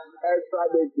extra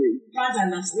decades.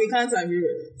 We can't agree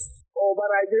with it. Oh, but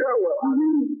Nigeria,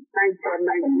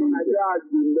 Nigeria has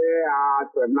been there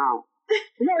till now.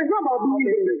 No, it's not about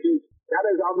being decades. That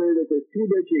is how many decades? 2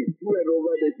 decades, 2 and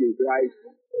over decades, right?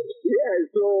 Yeah,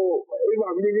 so if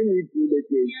I'm giving you 2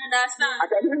 decades, you understand? I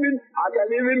can even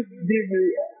give you.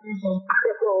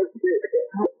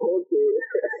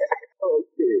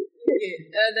 Okay.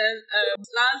 Then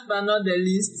last but not the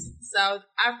least, South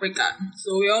Africa.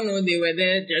 So we all know they were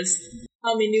there just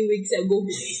how many weeks ago?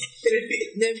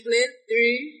 They played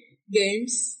 3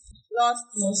 games, lost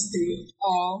 3,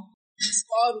 or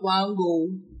scored 1 goal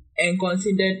and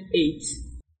conceded 8.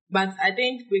 But I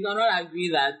think we cannot agree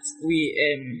that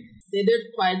they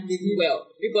did quite well,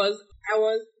 because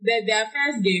their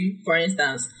first game, for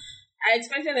instance, I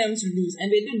expected them to lose,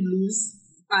 and they did lose.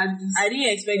 But I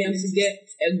didn't expect them to get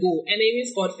a goal, and they even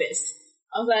scored first.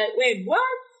 I was like, wait, what?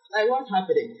 Like, what's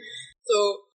happening?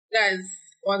 So, guys,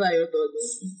 what are your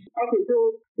thoughts? Okay,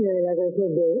 so, like I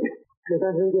said, the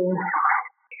African,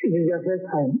 this is their first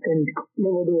time, and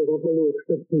nobody was actually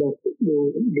expecting that they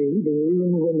will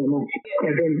even win the match.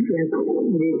 And then, they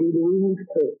will even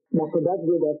score. But for that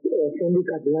goal that Fendi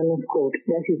Catalano scored,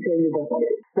 that should tell you that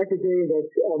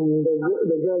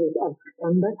the girl is up to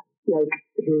standard. Like,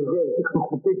 he's there, he can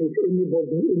compete with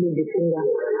anybody, any defender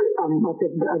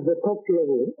at the top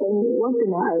level. And one thing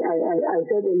I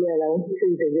said earlier, I want to say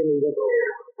it again, is that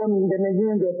the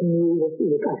Nigerian just knew what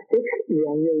was at stake. we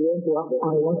are here, we want to have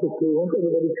fun, we want to play, we want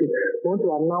everybody to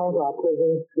announce our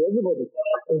presence to everybody.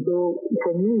 And so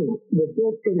for me, the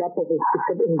first thing that was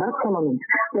expected in that tournament,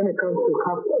 when it comes to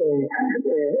CAF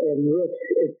reps,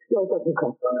 it's South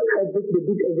Africa. They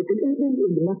did everything, even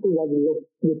in the matches that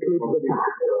they played better.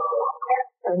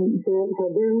 And so for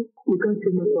them, we can't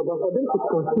say much about, for them to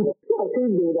compete, I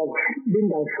think they would have been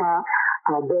by far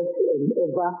our best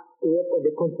ever rep of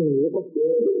the continent. Because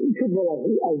football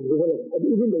has developed, and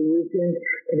even the Europeans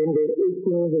and then the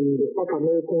Asians and the South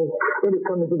Americans, when they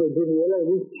come into the game, you realize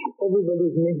everybody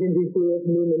is making this serious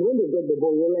name, and when they get the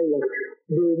ball, you realize that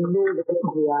they know what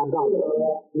they are about.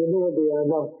 They know what they are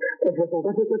about. And for South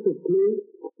Africa to play,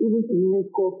 even to even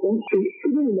score points,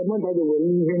 even in the month that they were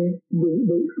leaving,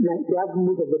 they have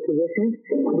most of the possessions,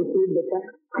 they played better.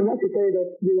 And that's to tell you that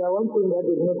they are one thing that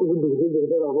they not even deserve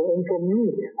themselves about. And for me,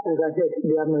 as I said,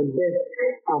 they are my best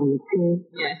team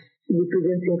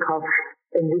representing CAF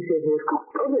in this year's World Cup.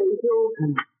 Okay, so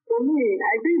for me,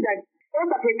 I think that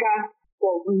South Africa,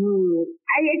 for me,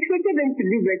 I expected them to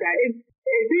do better. It's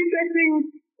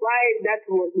interesting why that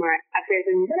was my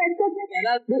assessment, but I thought they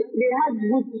had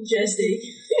good. Interesting.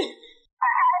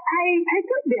 I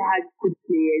thought they had good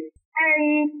players,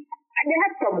 and they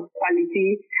had some quality,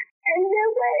 and they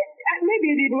were, maybe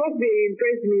it did not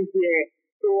impress me here,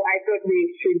 so I thought they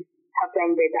should have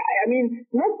done better. I mean,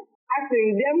 not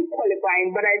asking them qualifying,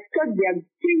 but I thought their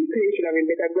team play should have been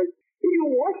better, because if you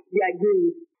watch their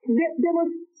games,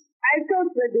 I thought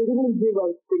that they didn't give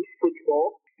us good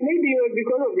football. Maybe it was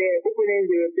because of the opponents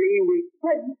they were playing with,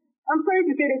 but I'm sorry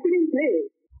to say they couldn't play.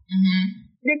 Mm-hmm.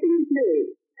 They couldn't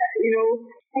play.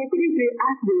 They couldn't play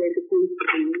as they were supposed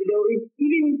to. It's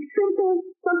even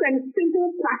sometimes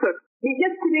simple passes. They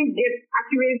just couldn't get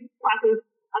accurate passes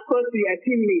across to their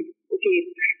teammates. Okay,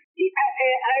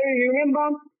 I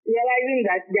remember realizing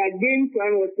that their game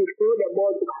plan was to throw the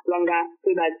ball to Kaplanga so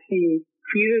that he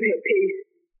uses her pace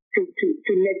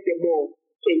to net the ball.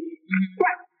 Okay,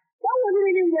 but that wasn't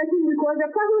even working because the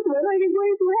passes were not even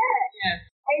going to her. Yeah.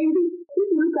 And if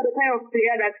you look at the kind of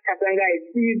player that Kaplanga is,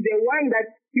 he's the one that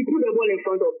you put the ball in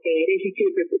front of her and she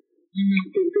kills it. Mm-hmm.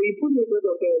 Okay, so you put it in front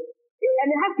of her. And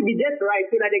it has to be just right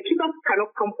so that the keeper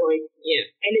cannot come for it. Yeah.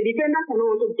 And the defender cannot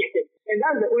also get it. And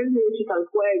that's the only way she can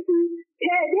score it.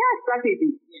 Yeah, they have strategy.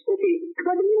 Okay.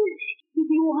 But if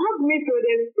you have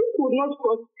midfielders who could not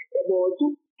cross the ball to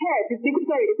her, they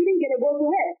couldn't get the ball to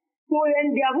her. So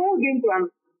then their whole game plan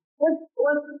was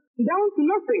down to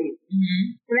nothing. Mm-hmm.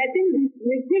 And I think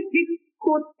this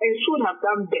could and should have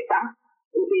done better.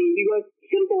 Okay, because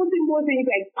simple things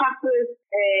like passes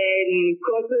and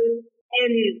crosses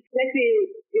and let's say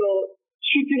your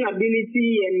shooting ability,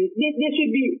 and they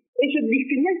should be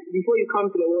finessed before you come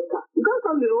to the World Cup. You can't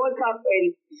come to the World Cup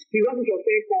and because it's your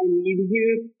first time, you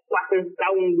give passes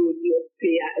that won't go to your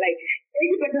player. Like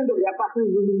 80% of their passes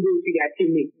won't go to their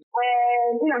teammates.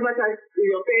 And in as much as it's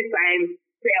your first time,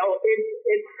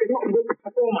 it's not good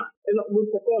performance. It's not good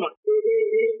performance.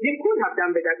 They could have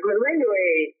done better. But when they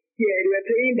were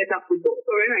playing better football.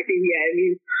 So when I say here, I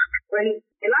mean when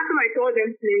the last time I saw them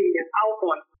play in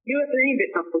Alphon, they were playing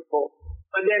better football.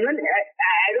 But then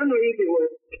I don't know if it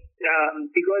was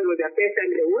because it was their first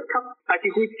time in the World Cup, but you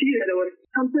could see that there was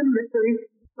something missing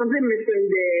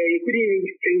there. You couldn't even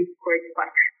string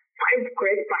five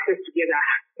correct passes together.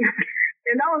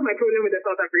 And that was my problem with the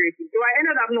South African team. So I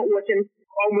ended up not watching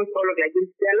almost all of their games.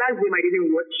 The last game I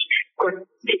didn't watch because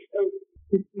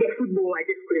the football, I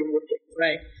just couldn't watch it.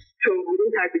 Right. So we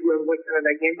didn't have to go and watch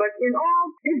another game. But in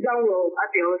all, they've done well,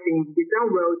 as they all saying, they've done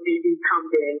well, they didn't come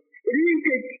there. They didn't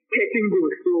take 13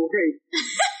 goals, so hey.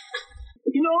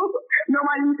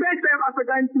 Normally first time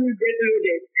African teams get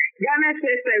loaded. Ghana's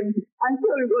first time,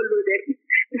 until we got loaded.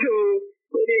 So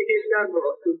they've done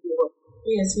well.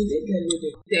 Yes, we did get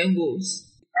loaded. 10 goals.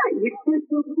 So they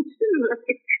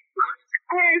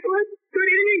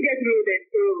didn't get loaded.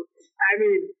 So, I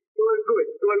mean, it was good.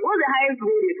 What was the highest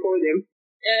goal they scored them?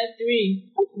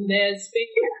 3. There's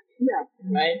Spain. Yeah.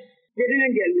 Right? They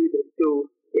didn't get loaded, so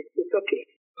it's okay.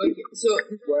 Okay, so...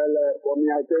 Well, for me,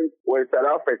 I think with South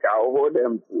Africa, I'll hold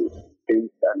them to same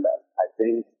standard. I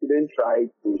think we didn't try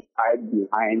to hide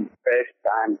behind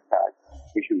first-time start.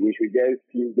 We should just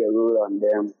keep the role on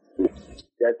them,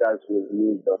 just as we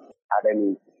need of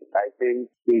academy. I think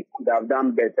they could have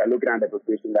done better looking at the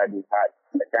position that they had,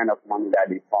 the kind of money that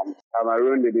they formed.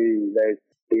 Cameroon didn't invest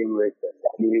in research.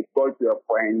 I mean, it got to a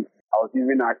point, I was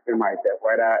even asking myself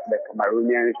whether the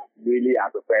Cameroonians really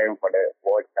are preparing for the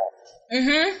World Cup.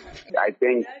 Mm-hmm. I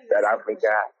think South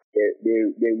Africa,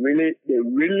 they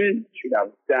really should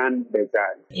have done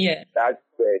better. Yeah. That's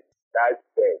That's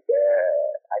it.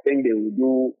 I think they will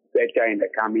do better in the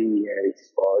coming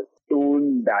years or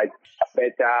soon that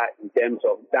better in terms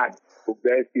of that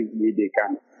progressively they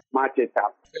can match it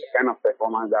up, the kind of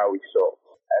performance that we saw.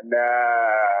 And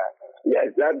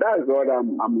yes, that's what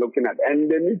I'm looking at.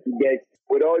 And they need to get,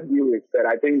 with all due respect,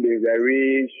 I think there's a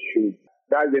real shoot.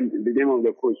 That's the name of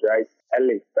the coach, right?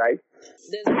 Ellis, right?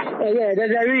 Yeah,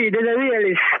 there's a real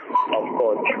Ellis. Of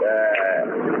course.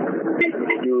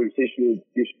 She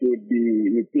should be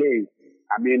replaced.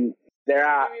 I mean, there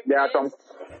are some,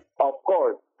 of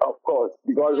course,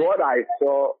 because what I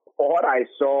saw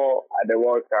at the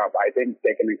World Cup, I think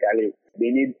technically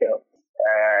they need help.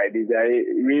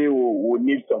 We would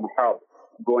need some help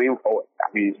going forward. I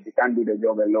mean, they can't do the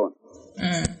job alone.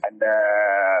 And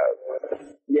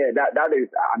that is,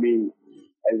 I mean,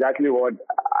 exactly what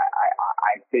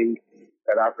I think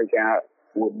South Africa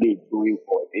would need going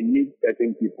forward. It needs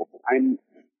certain people. And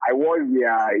I watched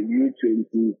their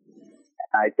U20.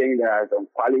 I think there are some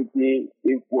quality,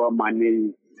 if well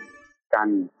managed,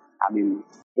 can, I mean,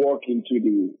 walk into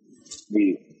the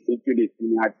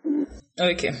senior team.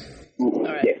 Okay. All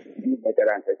right. Yes, do better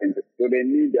than certain people. So they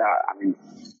need,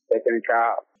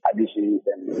 technical additions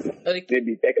and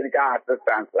maybe technical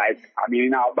assistance. Like, I mean,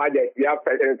 in our budget, we have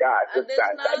technical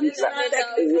assistance. Yes.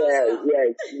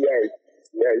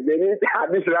 They need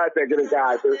additional technical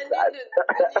assistance.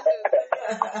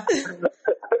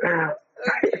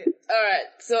 Okay. All right.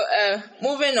 So,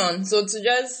 moving on. So, to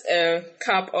just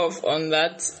cap off on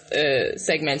that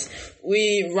segment,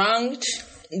 we ranked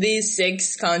these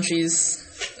 6 countries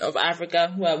of Africa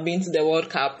who have been to the World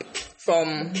Cup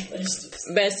from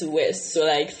best to worst. So,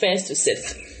 like first to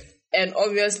 6th. And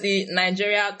obviously,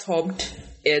 Nigeria topped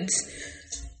it.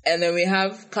 And then we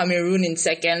have Cameroon in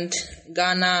 2nd,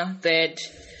 Ghana 3rd,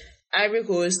 Ivory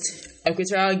Coast,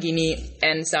 Equatorial Guinea,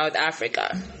 and South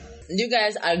Africa. Do you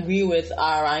guys agree with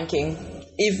our ranking?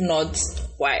 If not,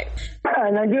 why?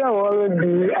 Nigeria will always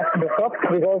be at the top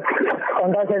because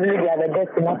undoubtedly they are the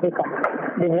best in Africa.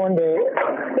 They won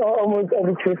almost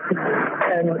every trophy,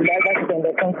 and that's in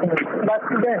the continent. But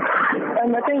then, I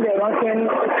think the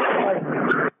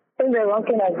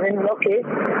ranking has been okay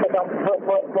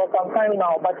for some time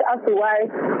now. But as to why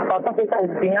South Africa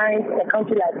is behind a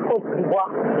country like Cote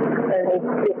d'Ivoire, it's a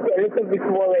little bit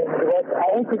worrying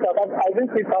because I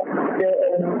didn't see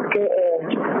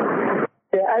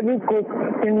the Ivory Coast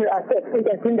team, I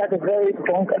think that is very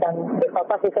strong than the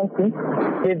South African team.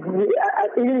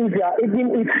 Even if we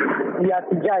are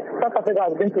to judge, South Africa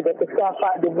has been to the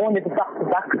FIFA, they won it back to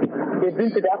back. They've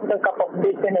been to the African Cup of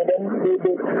Nations, and then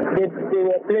they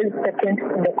were placed 2nd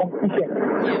in the competition.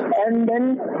 And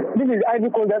then this is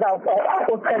Ivory Coast that have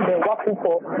hosted the WAFU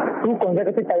for 2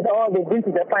 consecutive times. They've been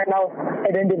to the final,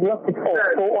 and then they've lost it all.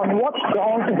 So on what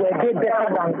grounds were they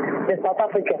better than the South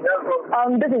Africans?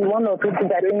 This is one or two.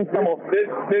 I think some of this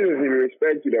is in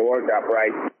respect to the World Cup,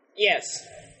 right? Yes.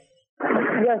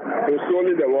 Yes. So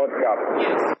solely the World Cup.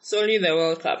 Yes, solely the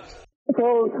World Cup.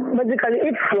 So basically,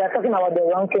 if we are talking about the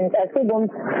rankings, I still don't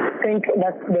think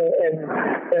that the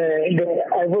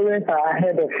Ivorians are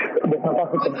ahead of the South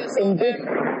Africans. Okay, so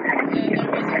the reason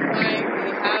why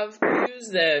we have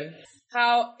used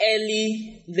how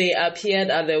early they appeared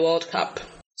at the World Cup.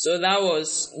 So that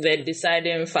was the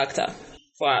deciding factor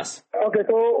for us. Okay,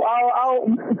 so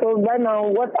right now,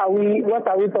 what are we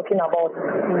talking about?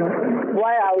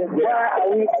 Why are we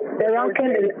the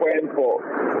ranking is point for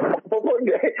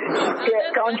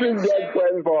countries get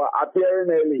points for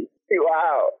appearing early.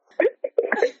 Wow.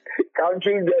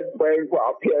 Countries get points for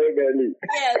appearing early.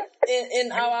 Yes,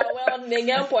 in our world they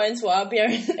get points for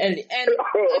appearing early. And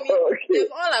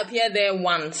they've all appeared there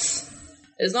once.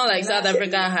 It's not like South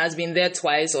Africa has been there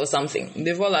twice or something.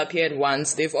 They've all appeared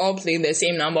once. They've all played the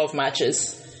same number of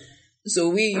matches. So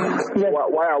we use...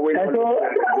 Why are we not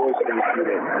goals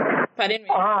included? Pardon me?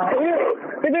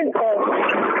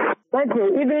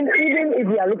 Even if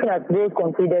we are looking at goals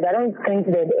conceded, I don't think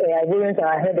that Ivorians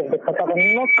are ahead of the South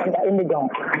Africans, not under any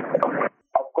ground.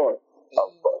 Of course.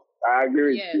 I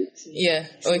agree with you. Yeah,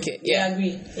 okay. Yeah. I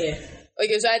agree. Yeah.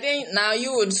 Okay, so I think now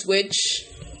you would switch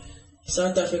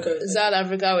South Africa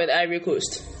with Ivory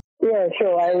Coast. Yeah,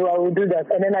 sure, I will do that.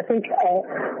 And then I think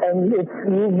it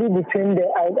will be between the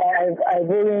Ivorians and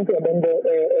then the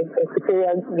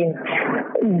Equatorial Guinea.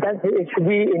 It should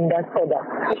be in that order.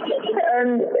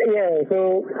 And yeah,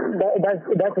 so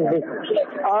that is it.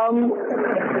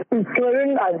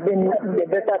 Cameroon has been the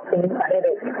better team ahead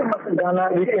of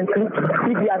Ghana recently.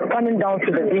 If we are coming down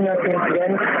to the junior team,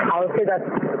 then I would say that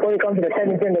when it comes to the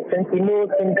 17 and the 20, no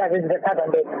team that is better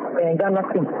than the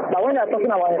Ghana team. But when we are talking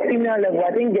about a senior level,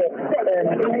 I think the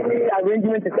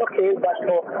arrangement is okay, but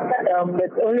for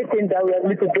the only thing that we are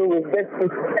going to do is just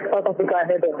put South Africa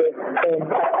ahead of the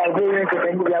Algerians, and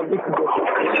then we are good to go.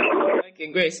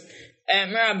 Okay, Grace.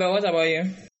 Mirabel, what about you?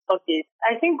 Okay,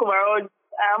 I think overall,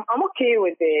 I'm okay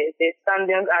with the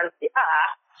standings as they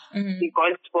are,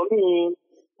 because for me,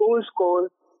 goal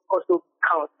scores also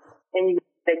count. And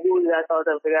the goals that South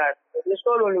Africa, there's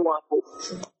not only one goal.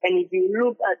 And if you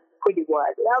look at Cote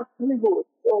d'Ivoire, they have 3 goals.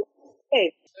 So,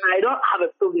 hey, I don't have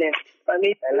a problem. But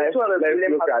let's look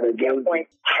at the game point.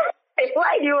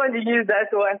 Why do you want to use that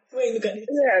one?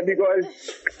 Yeah, because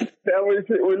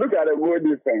we look at the goal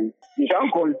difference. You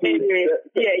can't concede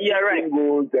you're right.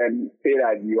 goals and say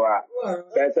that you are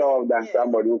better off than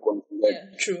somebody who concedes. Yeah,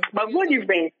 true. But goal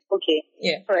difference, okay.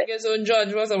 Yeah. Right. Okay, so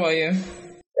George, what about you?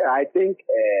 I think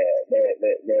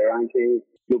the rankings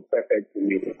look perfect to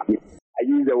me. I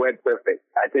use the word perfect.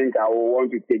 I think I will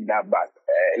want to take that back.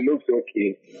 It looks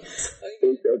okay. It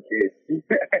looks okay.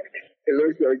 It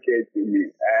looks okay to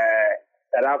me.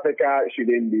 South Africa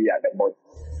shouldn't be at the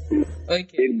bottom.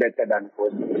 Okay. It's better than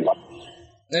Cote d'Ivoire.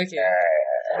 Okay.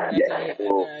 Yes.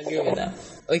 So, I agree with that.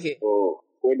 Okay. So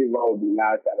Cote d'Ivoire will be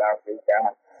last. South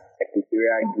Africa,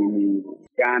 Equatorial Guinea,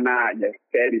 Ghana. Just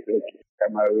said it's okay.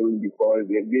 Cameroon, because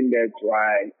they've been there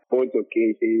twice. Both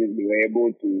occasions they were able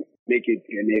to make it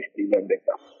to the next stage of the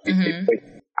cup.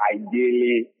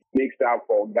 Ideally, makes up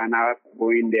for Ghana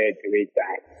going there 3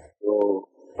 times. So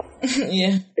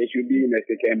yeah, they should be in the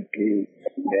second place.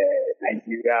 The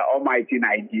Nigeria, almighty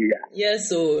Nigeria. Yes,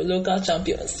 so local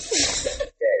champions.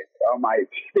 Yes,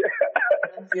 almighty.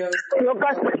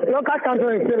 Local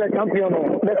champion is still a champion.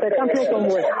 There's a champion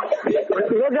somewhere.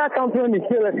 Local champion is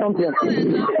still a champion.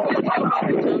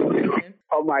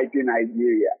 Almighty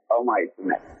Nigeria. Almighty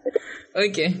Nigeria.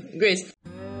 Okay, great.